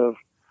importance of,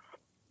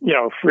 you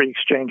know, free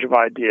exchange of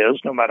ideas,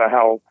 no matter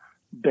how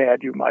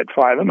bad you might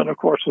find them. And of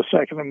course, the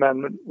Second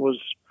Amendment was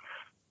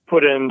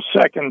put in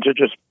second to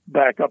just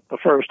back up the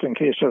first in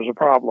case there's a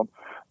problem.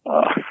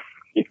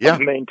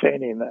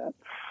 Maintaining that.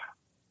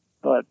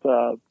 But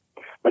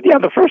yeah,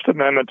 the First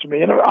Amendment to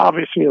me, and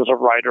obviously as a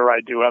writer, I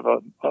do have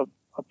a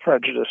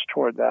prejudice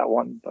toward that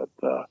one. But,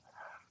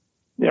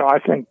 you know, I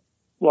think,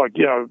 look,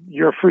 you know,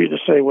 you're free to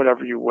say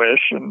whatever you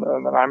wish, and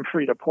then I'm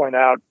free to point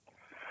out.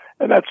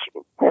 And that's,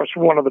 of course,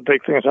 one of the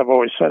big things I've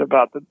always said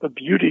about the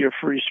beauty of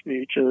free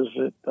speech is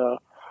it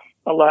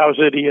allows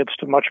idiots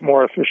to much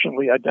more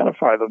efficiently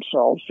identify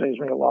themselves, saves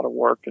me a lot of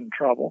work and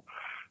trouble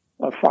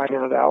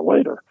finding it out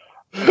later.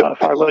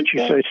 If I let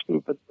you say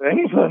stupid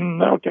things,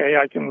 then okay,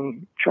 I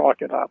can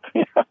chalk it up.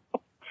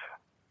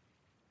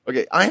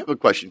 Okay, I have a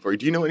question for you.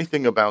 Do you know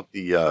anything about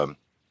the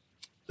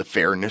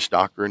fairness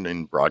doctrine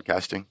in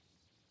broadcasting?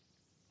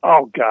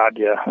 Oh God,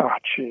 yeah. Oh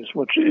jeez.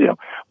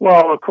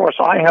 Well, of course,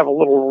 I have a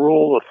little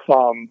rule of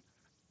thumb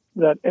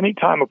that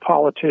anytime a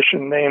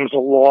politician names a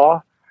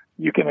law,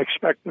 you can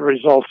expect the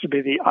results to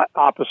be the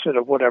opposite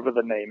of whatever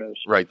the name is.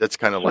 Right. That's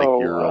kind of like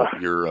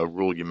your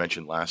rule you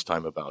mentioned last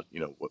time about, you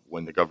know,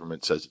 when the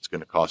government says it's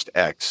going to cost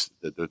X,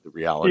 the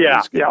reality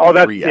is going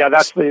to be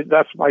 3X.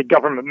 That's my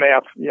government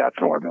math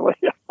formula.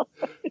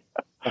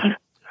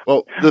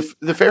 Well,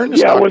 the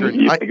fairness doctrine. When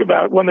you think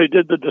about when they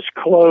did the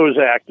Disclose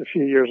Act a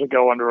few years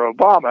ago under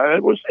Obama,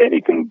 it was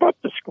anything but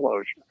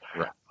disclosure.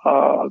 Right.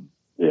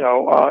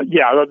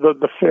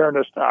 The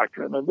fairness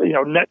doctrine, and you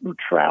know, net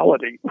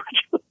neutrality.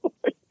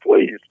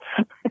 Please.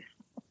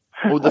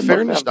 Well, the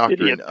fairness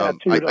doctrine.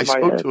 I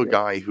spoke to a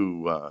guy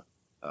who,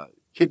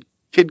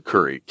 Kid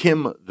Curry,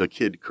 Kim the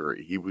Kid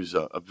Curry. He was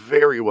a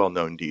very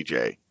well-known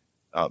DJ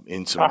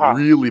in some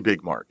really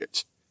big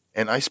markets.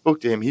 And I spoke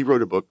to him. He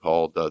wrote a book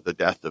called The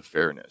Death of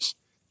Fairness.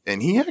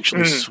 And he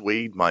actually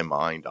swayed my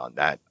mind on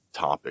that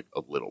topic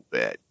a little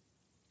bit.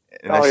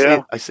 And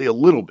I say a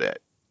little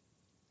bit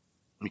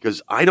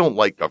because I don't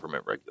like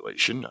government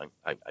regulation.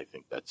 I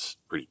think that's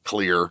pretty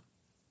clear.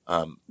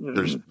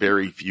 There's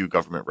very few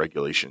government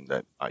regulation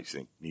that I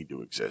think need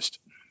to exist.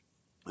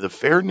 The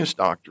fairness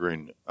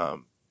doctrine,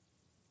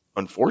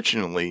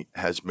 unfortunately,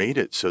 has made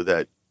it so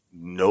that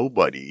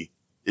nobody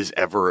is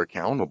ever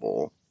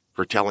accountable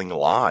for telling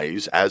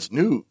lies as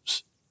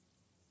news.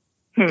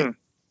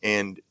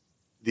 And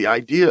the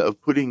idea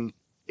of putting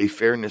a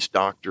fairness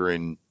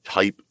doctrine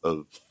type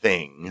of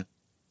thing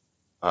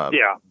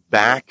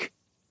back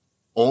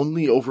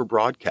only over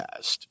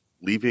broadcast,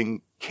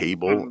 leaving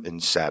cable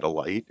and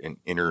satellite and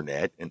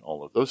internet and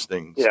all of those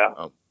things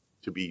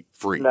to be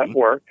free.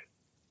 Network.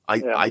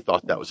 I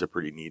thought that was a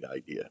pretty neat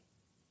idea.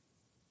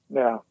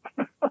 Yeah.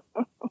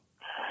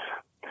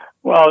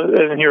 Well,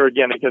 and here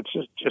again, it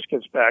just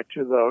gets back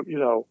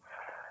to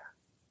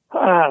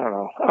I don't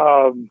know.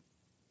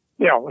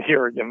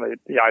 Here again,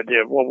 the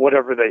idea of, well,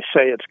 whatever they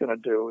say it's going to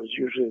do is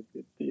usually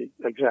the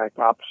exact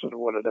opposite of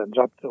what it ends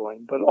up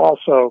doing. But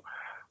also,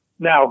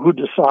 now who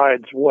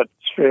decides what's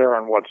fair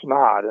and what's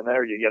not? And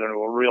there you get into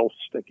a real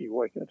sticky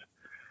wicket,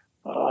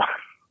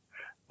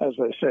 as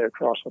they say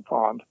across the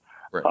pond.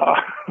 Right.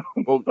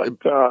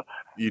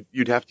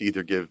 You'd have to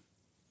either give.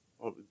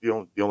 Well,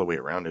 the only way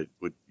around it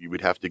you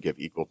would have to give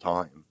equal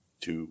time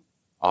to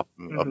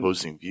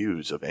opposing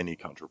views of any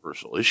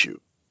controversial issue.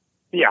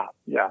 Yeah.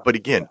 But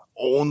again,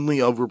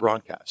 only over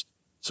broadcast.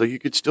 So you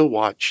could still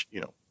watch,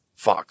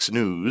 Fox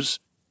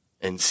News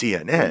and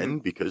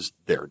CNN because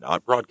they're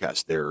not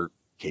broadcast. They're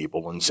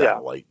cable and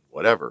satellite,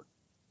 whatever.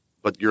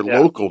 But your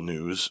local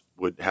news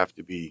would have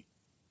to be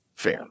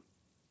fair.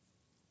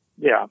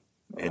 Yeah.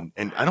 And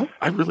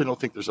I really don't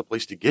think there's a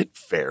place to get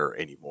fair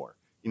anymore.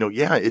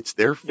 Yeah, it's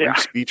their free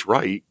speech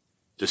right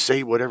to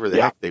say whatever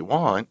the heck they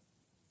want,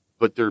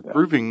 but they're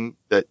proving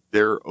that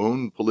their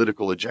own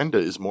political agenda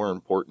is more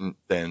important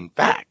than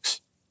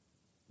facts.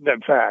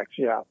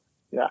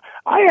 Yeah.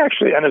 I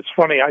actually, and it's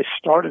funny, I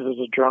started as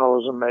a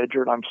journalism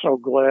major, and I'm so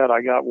glad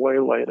I got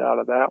waylaid out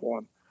of that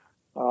one.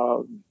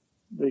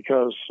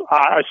 Because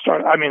I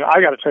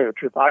got to tell you the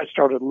truth, I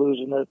started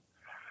losing it,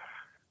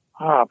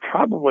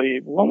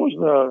 probably, when was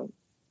the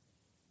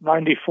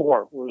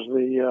 94 was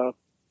the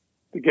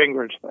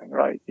Gingrich thing,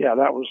 right? Yeah,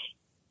 that was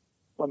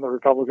when the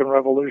Republican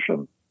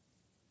Revolution.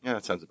 Yeah,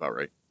 that sounds about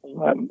right.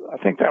 I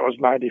think that was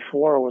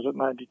 94, or was it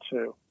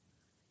 92?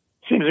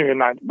 Seems to be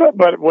 90,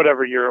 but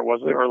whatever year it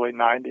was, the early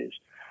 90s.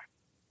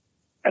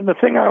 And the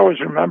thing I always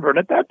remember, and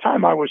at that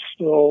time I was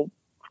still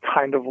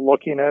kind of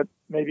looking at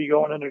maybe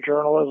going into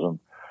journalism,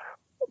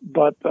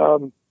 but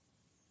Connie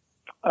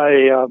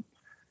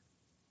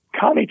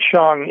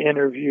Chung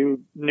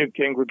interviewed Newt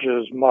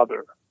Gingrich's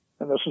mother,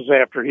 and this was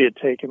after he had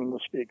taken the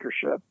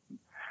speakership.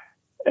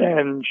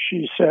 And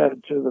she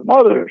said to the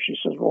mother, she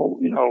says, "Well,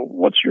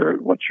 what's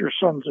your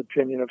son's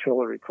opinion of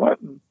Hillary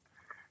Clinton?"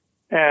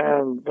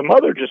 And the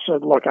mother just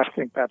said, "Look, I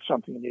think that's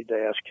something you need to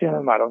ask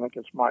him. I don't think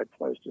it's my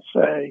place to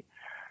say."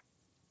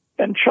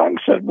 And Chung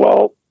said,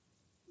 "Well,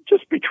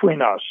 just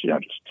between us,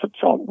 just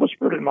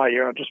whisper it in my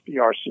ear, and just be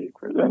our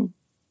secret." And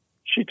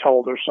she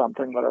told her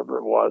something, whatever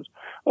it was.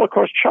 Well, of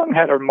course, Chung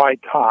had her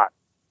mic hot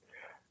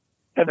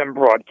and then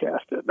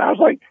broadcast it. And I was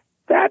like,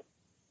 that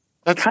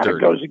kind of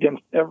goes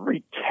against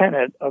every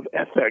tenet of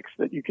ethics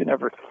that you can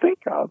ever think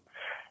of.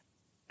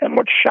 And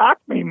what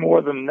shocked me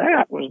more than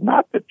that was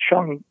not that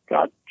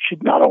she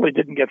not only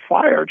didn't get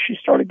fired, she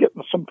started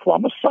getting some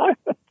plum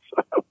assignments.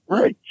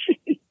 Right.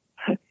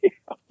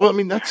 Well, I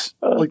mean, that's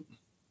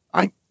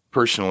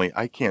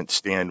I can't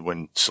stand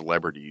when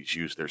celebrities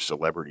use their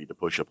celebrity to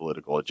push a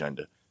political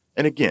agenda.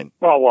 And again,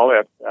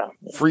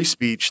 free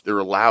speech, they're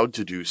allowed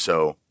to do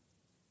so.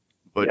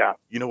 But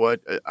you know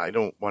what? I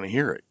don't want to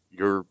hear it.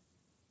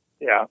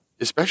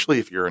 Especially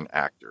if you're an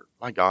actor.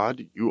 My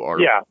God, you are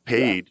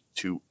paid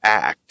to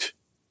act.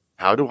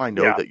 How do I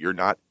know that you're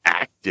not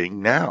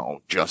acting now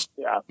just,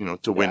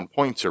 to win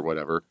points or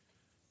whatever?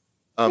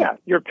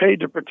 You're paid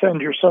to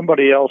pretend you're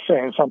somebody else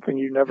saying something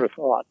you never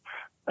thought.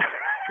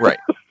 Right.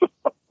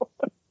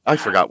 I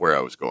forgot where I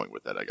was going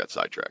with that. I got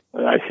sidetracked.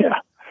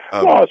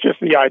 Well, it's just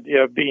the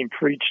idea of being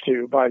preached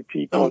to by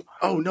people.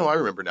 Oh no, I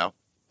remember now.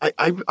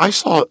 I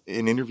saw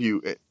an interview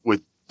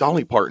with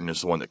Dolly Parton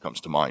is the one that comes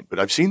to mind, but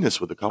I've seen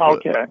this with a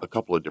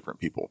couple of different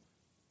people.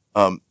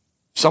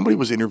 Somebody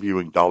was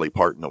interviewing Dolly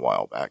Parton a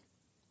while back,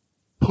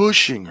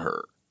 pushing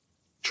her,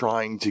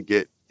 trying to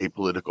get a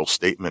political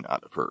statement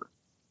out of her.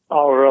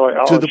 Oh, really?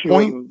 To the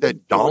point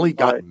that Dolly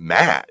got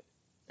mad.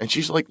 And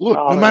she's like, look,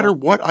 no matter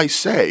what I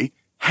say,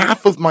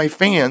 half of my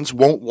fans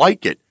won't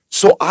like it.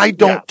 So I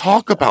don't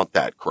talk about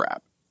that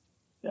crap.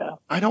 Yeah.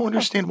 I don't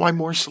understand why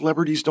more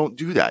celebrities don't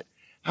do that.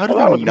 How do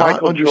they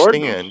not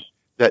understand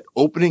that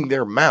opening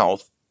their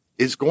mouth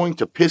is going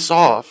to piss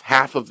off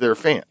half of their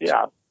fans?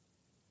 Yeah.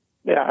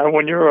 Yeah. And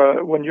when you're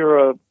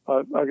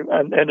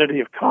an entity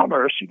of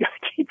commerce, you got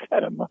to keep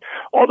that in mind.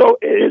 Although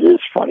it is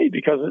funny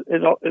because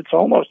it's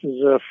almost as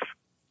if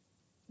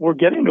we're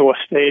getting to a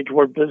stage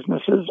where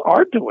businesses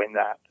are doing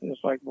that.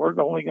 It's like, we're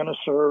only going to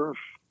serve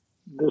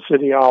this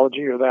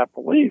ideology or that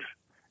belief.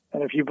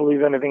 And if you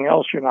believe anything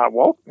else, you're not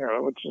welcome,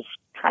 which is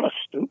kind of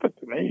stupid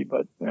to me,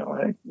 but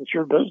hey, it's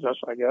your business,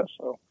 I guess.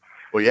 So,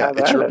 well, yeah,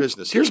 it's your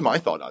business. Here's my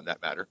thought on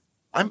that matter.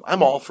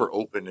 I'm all for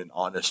open and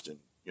honest and,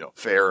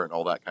 fair and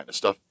all that kind of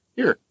stuff.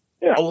 Here,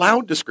 allow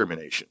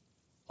discrimination.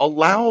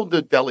 Allow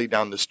the deli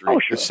down the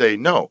street to say,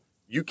 no,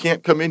 you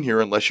can't come in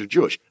here unless you're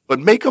Jewish, but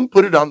make them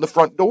put it on the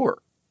front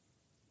door.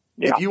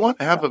 Yeah. If you want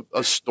to have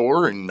a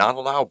store and not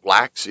allow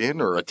blacks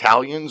in or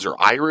Italians or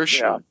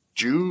Irish or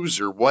Jews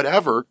or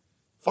whatever,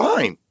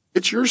 fine.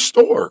 It's your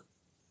store.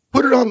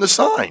 Put it on the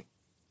sign.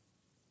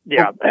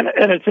 Yeah, and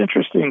it's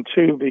interesting,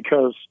 too,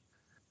 because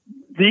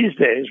these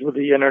days with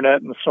the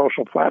internet and the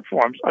social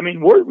platforms, I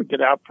mean, word would get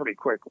out pretty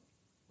quickly.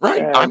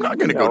 Right. And, I'm not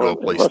going to go to a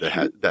place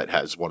that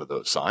has one of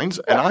those signs,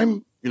 and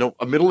I'm,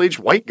 a middle-aged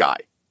white guy.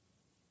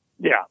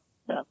 Yeah.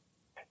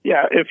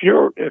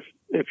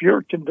 If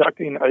you're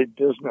conducting a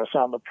business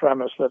on the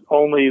premise that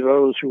only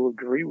those who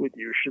agree with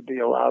you should be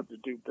allowed to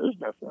do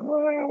business, then,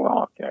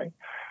 well, okay.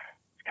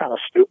 It's kind of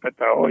stupid,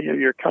 though.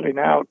 You're cutting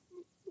out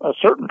a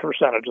certain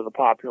percentage of the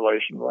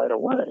population right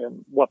away,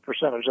 and what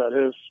percentage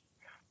that is,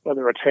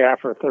 whether it's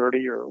half or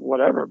 30 or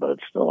whatever, but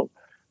it's still,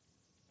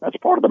 that's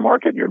part of the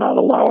market you're not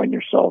allowing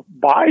yourself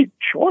by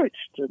choice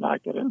to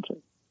not get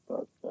into.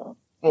 But,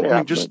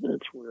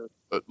 it's weird.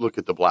 Look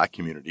at the black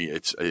community.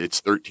 It's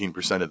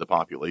 13% of the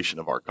population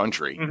of our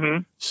country.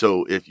 Mm-hmm.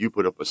 So if you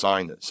put up a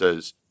sign that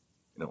says,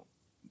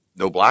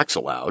 no blacks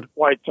allowed.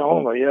 Whites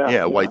only,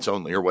 Yeah, whites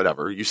only or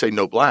whatever. You say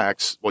no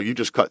blacks. Well, you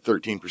just cut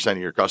 13% of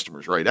your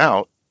customers right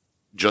out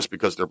just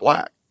because they're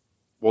black.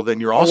 Well,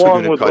 then you're also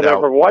going to cut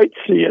out. Whites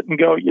see it and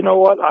go, you know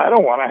what? I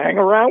don't want to hang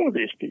around with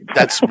these people.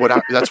 That's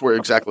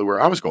exactly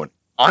where I was going.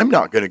 I'm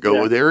not going to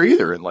go there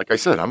either. And like I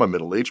said, I'm a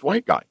middle-aged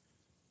white guy.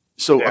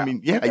 So, I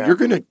mean, you're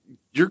going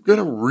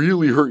to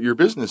really hurt your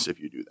business if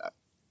you do that.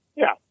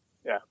 Yeah.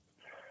 Yeah.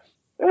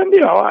 And,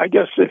 you know, I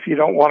guess if you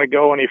don't want to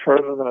go any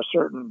further than a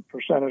certain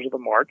percentage of the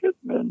market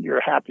and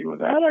you're happy with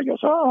that, I guess,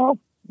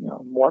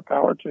 more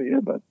power to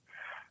you, but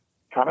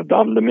kind of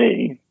dumb to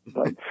me.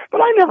 But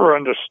I never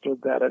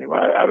understood that anyway.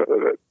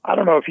 I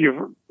don't know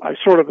if I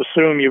sort of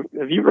assume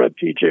have you read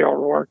P.J.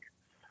 O'Rourke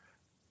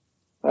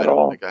at all? I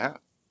don't think I have.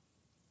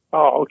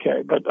 Oh,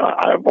 okay. But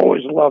I've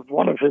always loved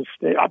one of his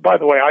by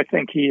the way, I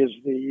think he is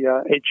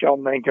the H.L.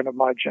 Mencken of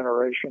my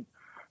generation,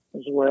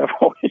 is the way I've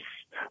always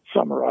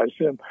summarized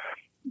him.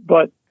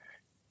 But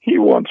he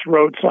once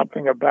wrote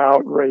something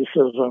about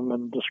racism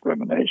and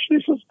discrimination.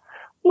 He says,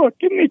 look,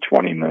 give me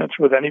 20 minutes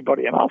with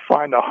anybody and I'll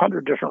find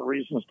 100 different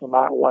reasons to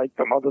not like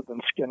them other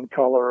than skin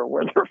color or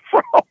where they're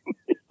from.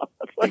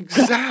 It's like,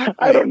 exactly.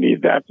 I don't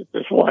need that to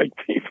dislike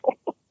people.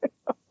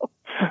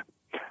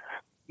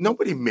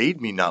 Nobody made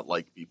me not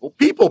like people.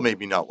 People made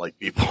me not like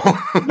people.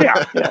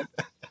 Yeah.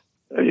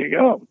 There you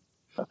go.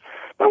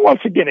 But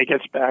once again, it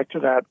gets back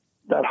to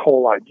that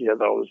whole idea,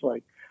 though, is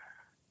like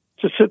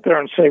to sit there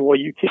and say, well,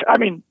 you can't. I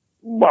mean,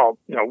 well,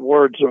 you know,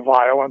 words are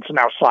violence, and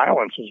now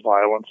silence is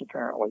violence,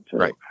 apparently, too.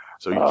 Right.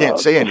 So you can't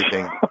say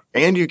anything,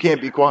 and you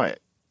can't be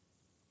quiet.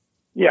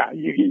 Yeah,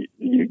 you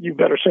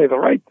better say the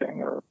right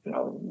thing, or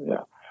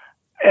yeah.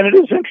 And it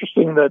is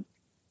interesting that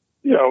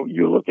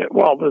you look at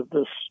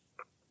this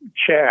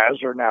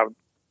Chaz, or now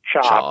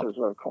CHOP, as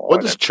they're called.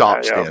 What does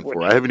CHOP stand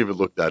for? I haven't even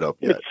looked that up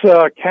yet.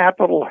 It's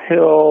Capitol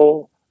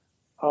Hill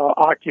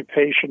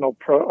occupation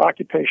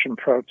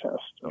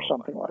protest, or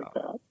something like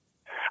that.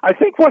 I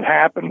think what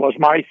happened was,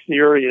 my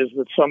theory is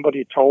that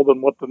somebody told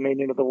them what the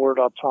meaning of the word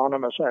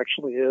autonomous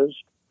actually is.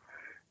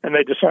 And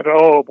they decided,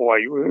 oh boy,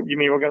 you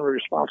mean we're going to be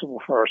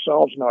responsible for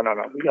ourselves? No.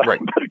 We got to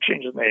better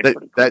change the name.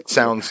 That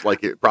sounds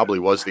like it probably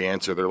was the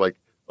answer. They're like,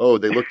 oh,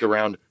 they looked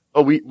around.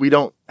 Oh, we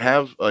don't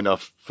have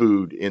enough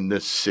food in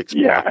this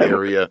 6-block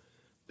area.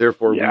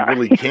 Therefore, we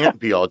really can't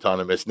be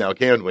autonomous now,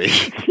 can we?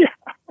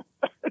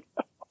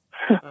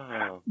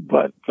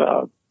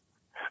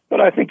 But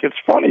I think it's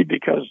funny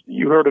because I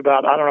don't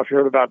know if you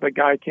heard about the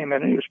guy came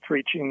in and he was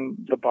preaching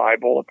the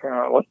Bible,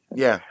 apparently.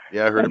 Yeah, I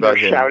heard about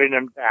him. They're shouting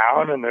him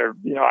down, and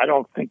I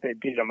don't think they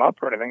beat him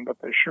up or anything, but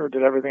they sure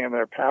did everything in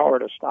their power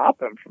to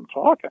stop him from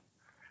talking.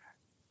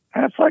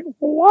 And it's like,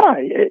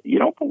 why? You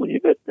don't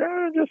believe it?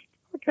 Just,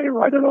 okay,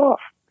 write it off.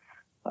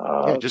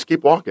 Just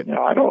keep walking.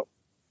 I don't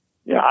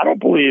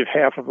believe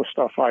half of the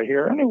stuff I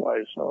hear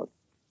anyway, so.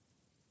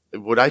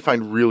 What I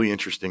find really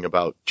interesting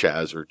about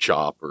Chaz or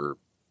CHOP or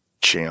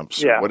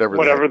Champs, or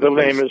whatever the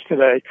name is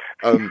today.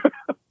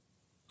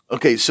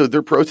 Okay, so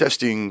they're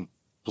protesting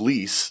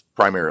police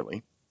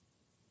primarily,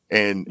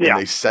 and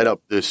they set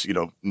up this,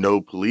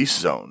 no police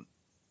zone,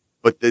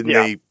 but then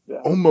they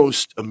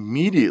almost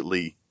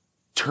immediately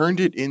turned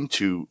it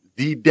into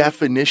the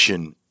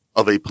definition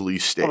of a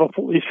police state. Of a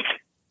police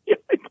state.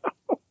 I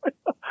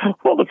know.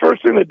 Well, the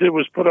first thing they did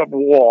was put up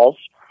walls,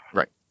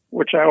 right?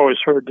 Which I always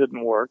heard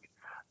didn't work,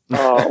 or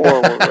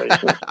were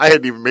racist. I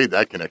hadn't even made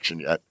that connection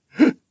yet.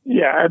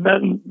 Yeah, and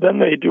then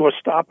they do a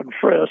stop and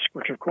frisk,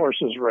 which of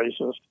course is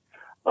racist.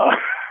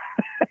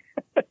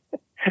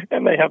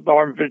 And they have the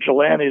armed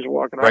vigilantes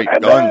walking around. Right,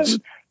 and guns.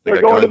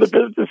 They're going to the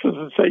businesses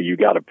and say, you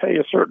got to pay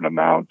a certain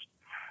amount.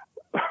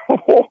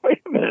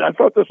 Wait a minute, I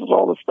thought this was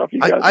all the stuff you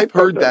guys... I've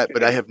heard that,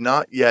 but I have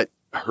not yet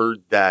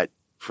heard that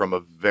from a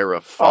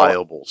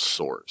verifiable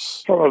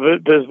source. From a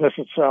business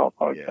itself,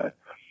 okay. Yeah.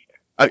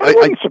 It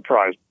wouldn't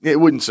surprise me. It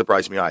wouldn't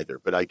surprise me either,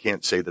 but I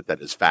can't say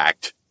that is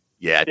fact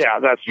yet. Yeah,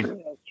 that's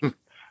true.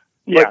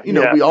 But,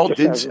 we all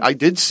did. I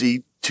did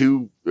see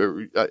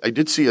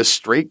a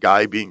straight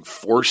guy being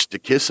forced to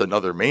kiss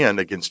another man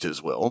against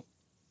his will.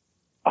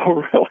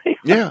 Oh, really?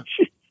 Yeah.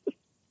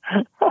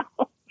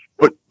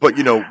 but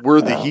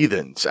we're the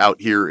heathens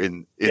out here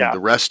in the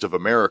rest of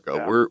America.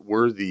 Yeah.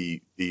 We're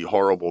the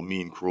horrible,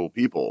 mean, cruel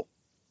people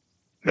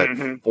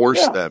that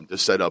force them to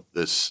set up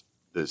this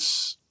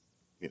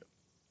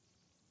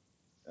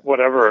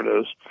whatever it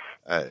is.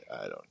 I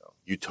don't know.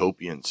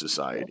 Utopian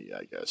society,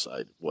 I guess.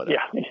 Whatever.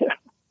 Yeah.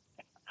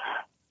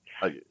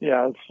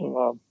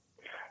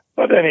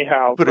 But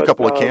anyhow, put a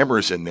couple of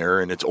cameras in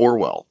there, and it's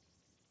Orwell.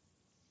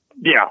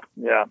 Yeah.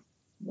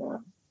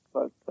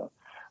 But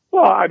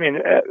I mean,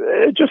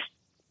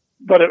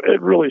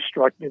 it really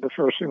struck me. The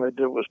first thing they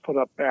did was put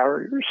up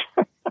barriers.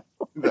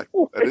 that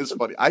is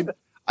funny. I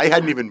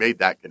hadn't even made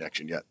that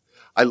connection yet.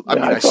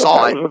 I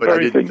saw it, but I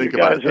didn't think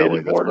about it that way.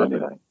 That's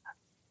perfect.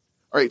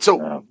 All right.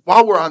 So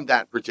while we're on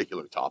that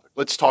particular topic,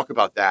 let's talk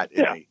about that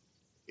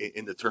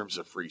in the terms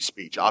of free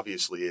speech.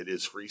 Obviously, it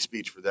is free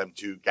speech for them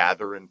to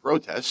gather and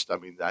protest. I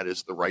mean, that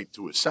is the right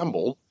to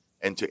assemble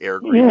and to air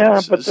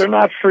grievances. Yeah, but they're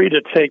not free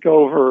to take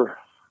over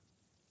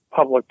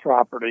public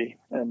property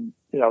and,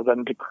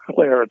 then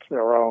declare it's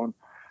their own.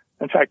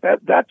 In fact,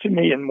 that to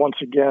me, and once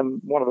again,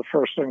 one of the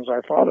first things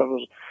I thought of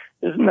was,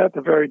 isn't that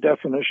the very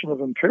definition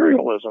of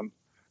imperialism?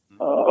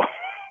 Well,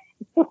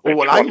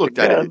 when I looked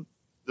at it,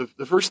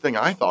 the first thing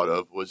I thought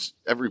of was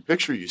every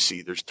picture you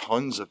see, there's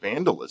tons of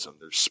vandalism.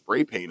 There's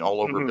spray paint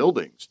all over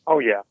buildings. Oh,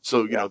 yeah.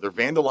 So, you know, they're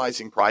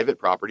vandalizing private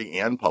property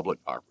and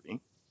public property.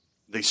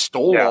 They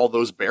stole all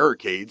those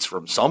barricades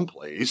from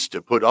someplace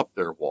to put up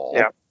their wall.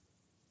 Yeah.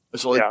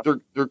 So, like,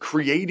 they're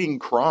creating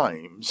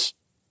crimes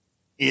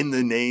in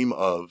the name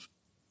of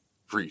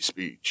free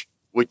speech,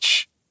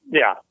 which...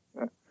 Yeah.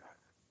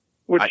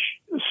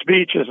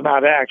 Speech is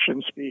not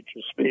action. Speech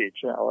is speech.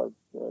 You know,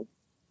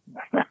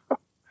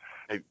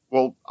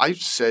 well, I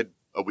said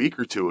a week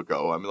or two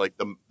ago, I mean, like,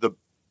 the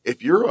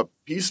if you're a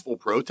peaceful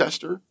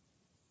protester,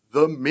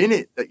 the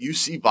minute that you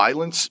see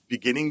violence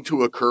beginning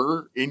to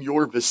occur in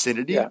your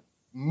vicinity,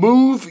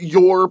 move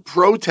your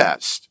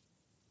protest.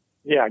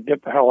 Yeah,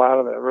 get the hell out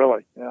of there,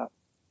 really. Yeah.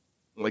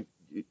 Like,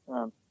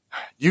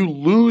 you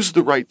lose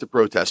the right to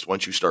protest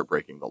once you start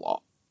breaking the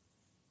law.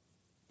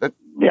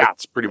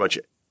 That's pretty much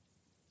it.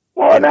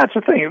 Well, and that's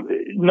the thing.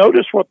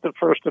 Notice what the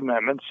First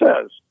Amendment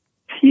says.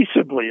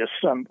 Peaceably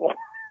assemble.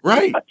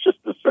 Right. Not just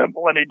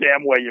assemble any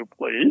damn way you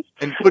please.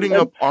 And putting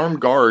up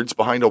armed guards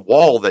behind a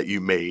wall that you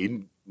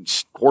made,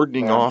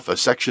 cordoning off a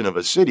section of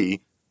a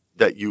city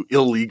that you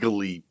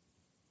illegally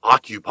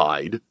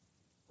occupied.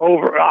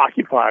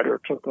 Occupied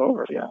or took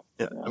over, yeah.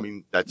 I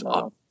mean, that's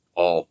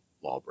all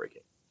law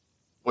breaking.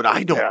 What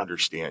I don't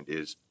understand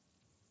is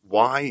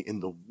why in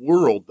the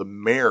world the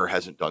mayor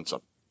hasn't done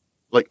something.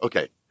 Like,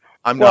 okay,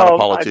 I'm not a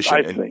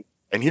politician,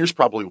 and here's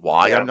probably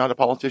why I'm not a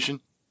politician.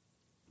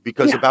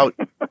 Because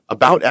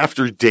about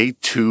after day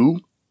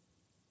 2,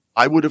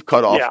 I would have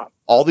cut off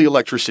all the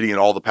electricity and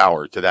all the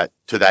power to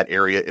that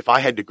area if I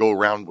had to go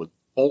around with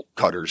bolt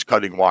cutters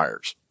cutting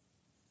wires.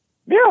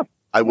 Yeah,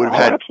 I would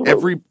have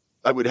had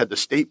I would have the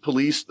state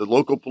police, the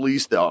local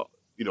police, the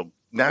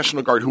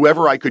National Guard,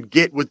 whoever I could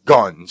get with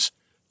guns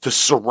to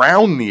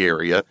surround the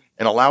area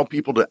and allow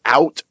people to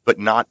out but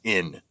not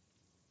in.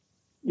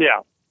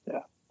 Yeah.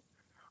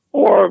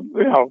 Or,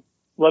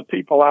 let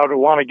people out who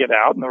want to get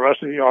out, and the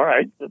rest of you, all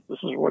right, this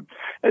is what...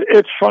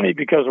 It's funny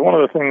because one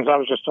of the things I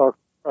was just talking to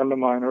a friend of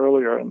mine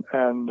earlier,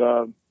 and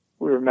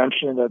we were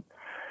mentioning that,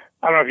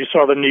 I don't know if you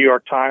saw the New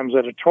York Times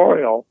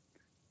editorial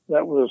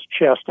that was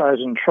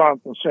chastising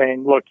Trump and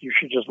saying, look, you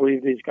should just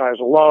leave these guys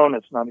alone.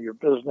 It's none of your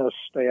business.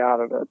 Stay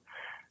out of it.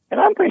 And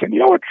I'm thinking,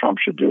 what Trump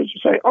should do is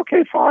just say,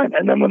 okay, fine.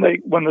 And then when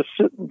the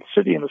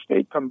city and the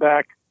state come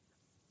back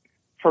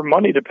for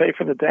money to pay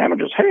for the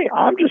damages, hey,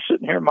 I'm just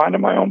sitting here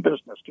minding my own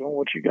business, doing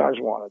what you guys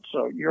wanted.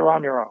 So you're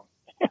on your own.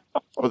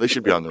 Well, they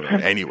should be on their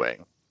own anyway.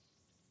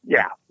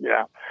 Yeah.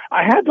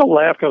 I had to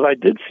laugh because I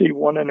did see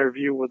one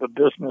interview with a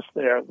business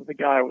there. The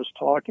guy was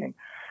talking,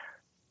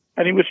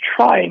 and he was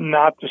trying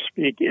not to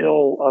speak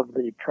ill of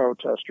the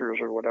protesters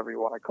or whatever you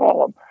want to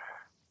call them.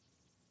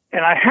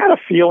 And I had a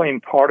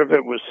feeling part of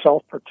it was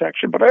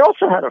self-protection, but I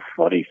also had a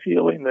funny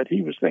feeling that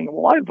he was thinking,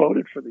 well, I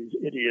voted for these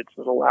idiots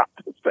that allowed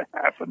this to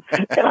happen.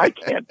 And I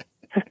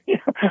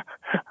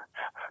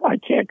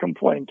can't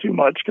complain too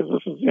much because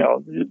this is,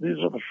 these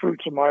are the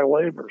fruits of my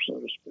labor, so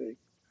to speak.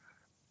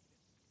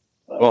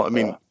 Well, I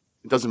mean,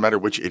 it doesn't matter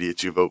which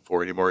idiots you vote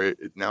for anymore.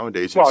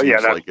 Nowadays, it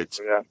seems like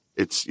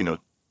it's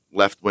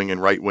left wing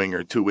and right wing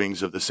are two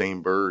wings of the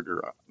same bird,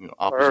 or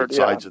opposite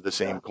sides of the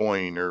same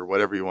coin, or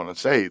whatever you want to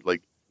say.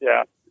 Like,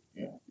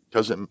 it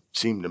doesn't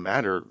seem to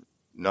matter.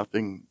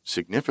 Nothing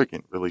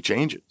significant really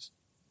changes.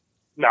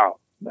 No.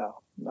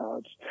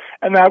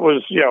 And that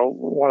was,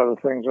 one of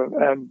the things.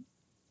 And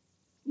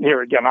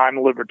here again,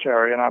 I'm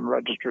libertarian. I'm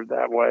registered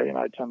that way, and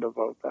I tend to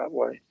vote that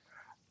way.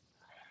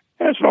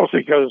 And it's mostly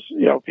because,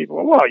 people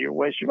go, well, you're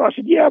wasting. I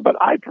said, yeah, but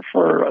I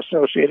prefer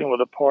associating with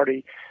a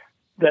party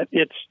that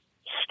its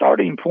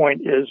starting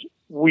point is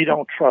we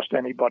don't trust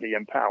anybody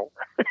in power.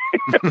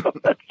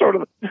 That's sort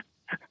of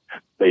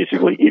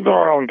basically even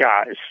our own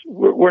guys.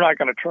 We're not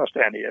going to trust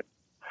any of it.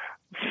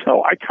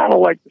 So I kind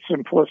of like the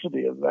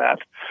simplicity of that.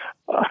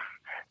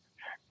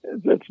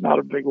 It's not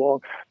a big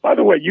long. By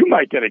the way, you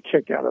might get a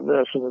kick out of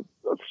this, and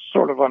it's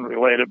sort of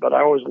unrelated, but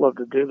I always love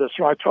to do this.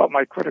 When I taught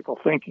my critical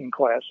thinking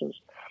classes,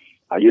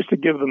 I used to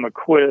give them a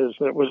quiz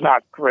that was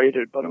not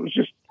graded, but it was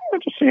just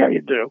to see how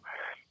you do.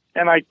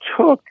 And I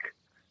took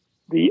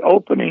the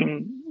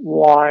opening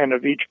line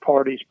of each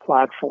party's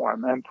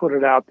platform and put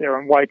it out there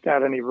and wiped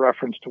out any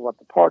reference to what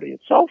the party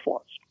itself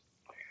was.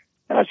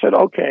 And I said,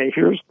 okay,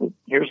 here's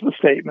the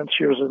statements.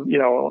 Here's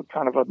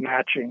kind of a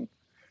matching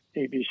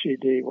A, B, C,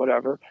 D,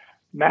 whatever.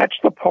 Match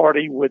the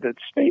party with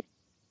its statement.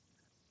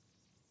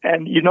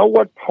 And you know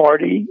what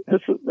party?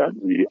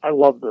 I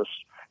love this.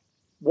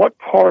 What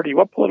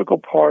political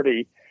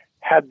party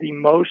had the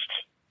most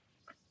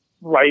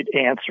right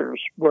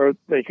answers where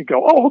they could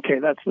go, oh, okay,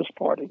 that's this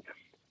party,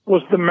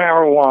 was the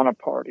marijuana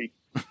party.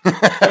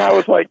 And I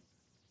was like,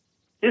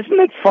 isn't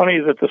it funny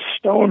that the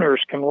stoners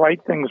can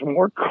write things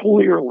more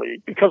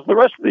clearly because the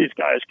rest of these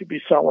guys could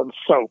be selling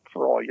soap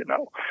for all you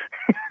know.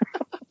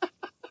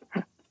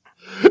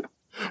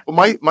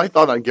 Well, my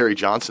thought on Gary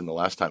Johnson the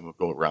last time we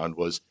go around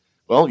was,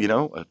 well,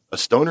 a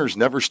stoner's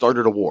never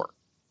started a war.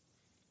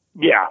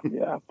 Yeah.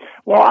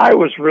 Well, I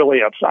was really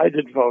upset. I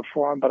did vote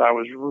for him, but I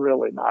was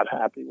really not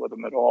happy with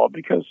him at all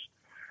because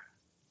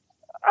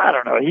I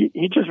don't know.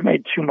 He just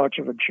made too much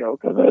of a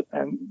joke of it,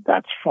 and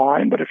that's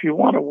fine. But if you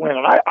want to win,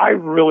 and I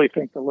really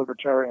think the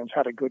Libertarians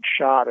had a good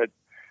shot at,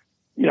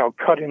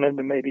 cutting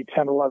into maybe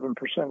 10, 11%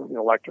 of the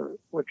electorate,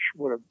 which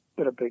would have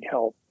been a big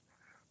help.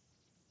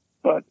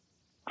 But,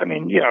 I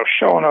mean,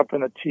 showing up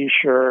in the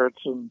T-shirts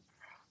and,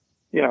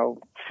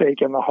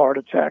 faking the heart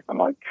attack. I'm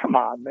like, come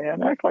on,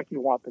 man, act like you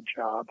want the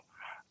job.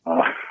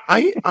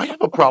 I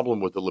have a problem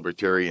with the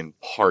Libertarian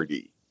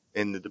Party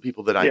and the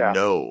people that I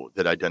know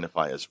that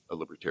identify as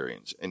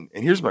libertarians. And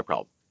here's my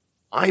problem.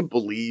 I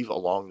believe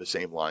along the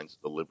same lines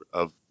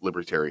of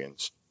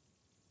libertarians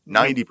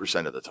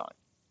 90% of the time.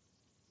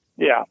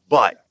 Yeah.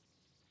 But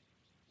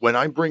when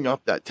I bring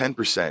up that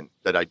 10%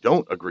 that I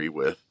don't agree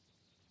with,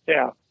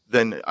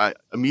 then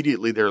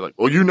immediately they're like,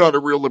 well, you're not a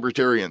real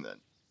libertarian then.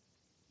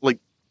 Like,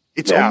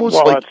 it's almost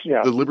like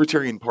the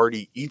Libertarian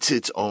Party eats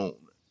its own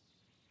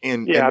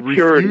and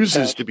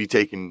refuses to be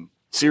taken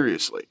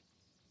seriously.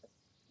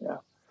 Yeah.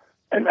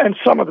 And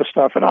some of the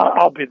stuff, and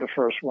I'll be the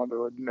first one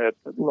to admit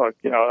that, look,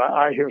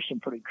 I hear some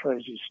pretty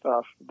crazy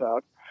stuff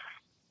about,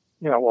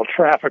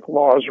 traffic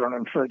laws are an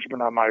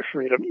infringement on my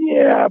freedom.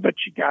 Yeah, but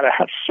you got to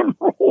have some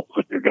rules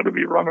if you're going to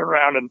be running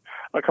around in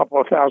a couple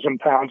of 1,000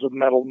 pounds of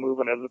metal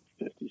moving at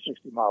 50,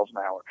 60 miles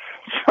an hour.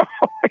 So,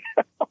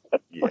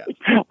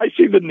 I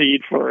see the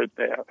need for it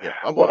there.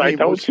 Yeah. What I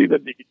don't see the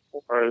need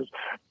for is,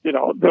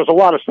 there's a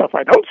lot of stuff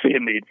I don't see a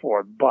need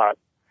for, but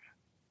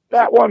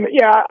that one,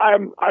 I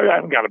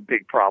haven't got a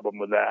big problem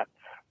with that.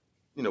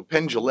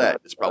 Penn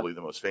Jillette is probably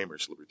the most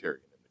famous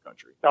libertarian in the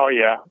country. Oh,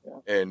 yeah.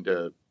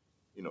 And,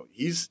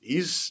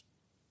 he's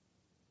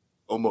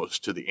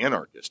almost to the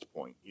anarchist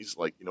point. He's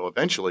like,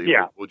 eventually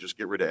we'll just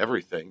get rid of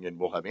everything and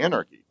we'll have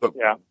anarchy. But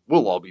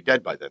we'll all be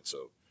dead by then, so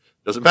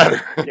it doesn't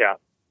matter. Yeah.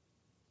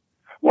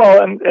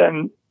 Well,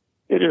 and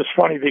it is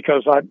funny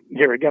because I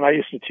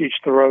used to teach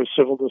Thoreau's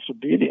civil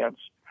disobedience.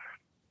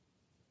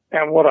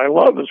 And what I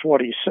love is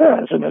what he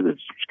says, and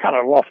it's kind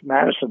of Rolf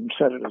Madison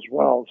said it as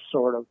well,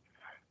 sort of,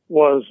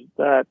 was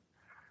that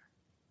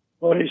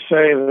what he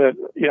say that,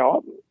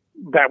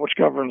 that which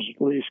governs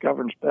least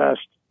governs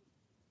best.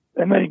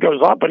 And then he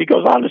goes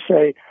on to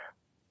say,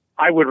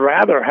 I would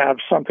rather have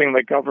something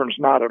that governs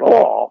not at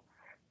all,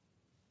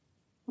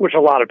 which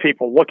a lot of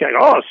people look at,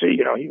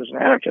 he was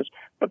an anarchist.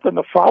 But then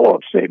the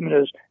follow-up statement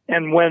is,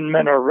 and when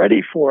men are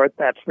ready for it,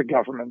 that's the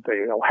government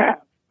they'll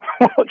have.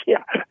 Well,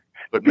 yeah.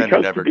 But men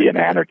because never to be an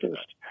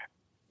anarchist,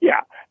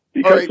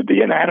 to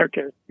be an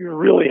anarchist, you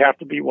really have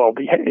to be well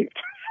behaved.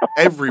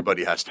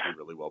 Everybody has to be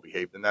really well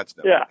behaved, and that's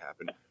never going to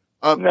happen.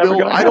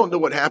 Bill, I don't know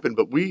what happened,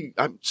 but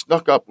I'm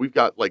snuck up. We've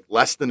got like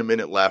less than a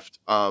minute left.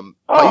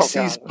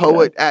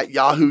 PiscesPoet at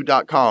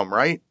yahoo.com,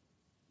 right?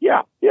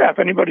 Yeah. If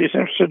anybody's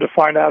interested to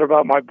find out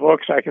about my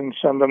books, I can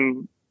send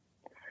them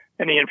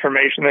any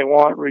information they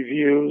want,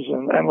 reviews,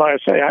 and like I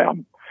say,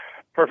 I'm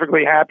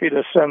perfectly happy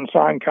to send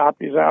signed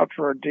copies out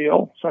for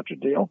such a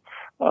deal.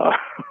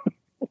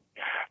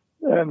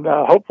 And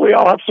hopefully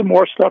I'll have some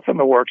more stuff in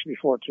the works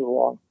before too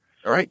long.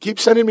 All right. Keep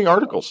sending me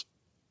articles.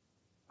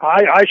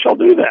 I shall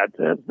do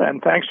that.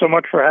 And thanks so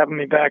much for having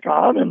me back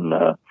on. And,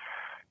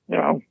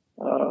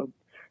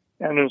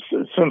 and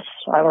since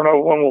I don't know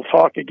when we'll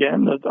talk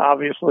again,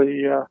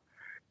 obviously,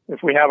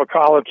 if we have a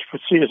college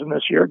season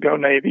this year, go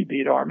Navy,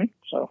 beat Army.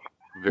 So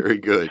very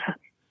good.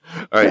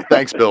 All right.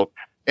 Thanks, Bill.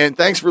 And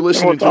thanks for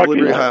listening to the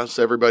Liberty House,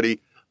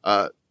 everybody.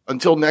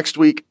 Until next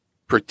week,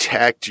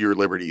 protect your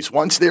liberties.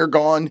 Once they're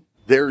gone,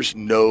 there's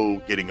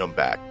no getting them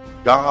back.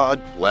 God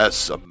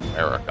bless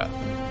America.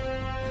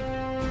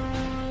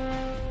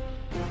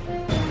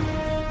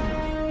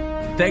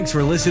 Thanks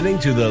for listening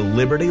to the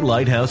Liberty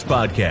Lighthouse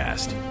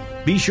Podcast.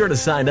 Be sure to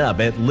sign up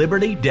at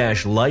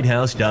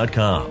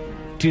liberty-lighthouse.com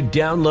to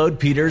download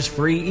Peter's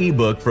free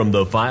ebook from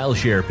the file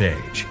share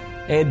page.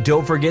 And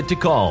don't forget to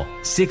call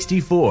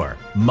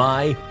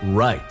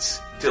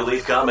 64-MY-RIGHTS to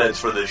leave comments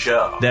for the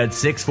show.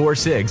 That's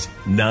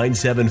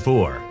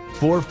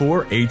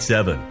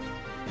 646-974-4487.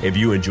 If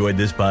you enjoyed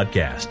this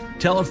podcast,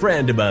 tell a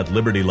friend about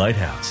Liberty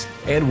Lighthouse.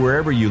 And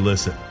wherever you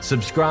listen,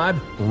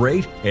 subscribe,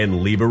 rate,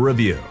 and leave a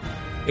review.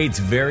 It's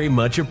very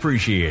much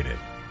appreciated.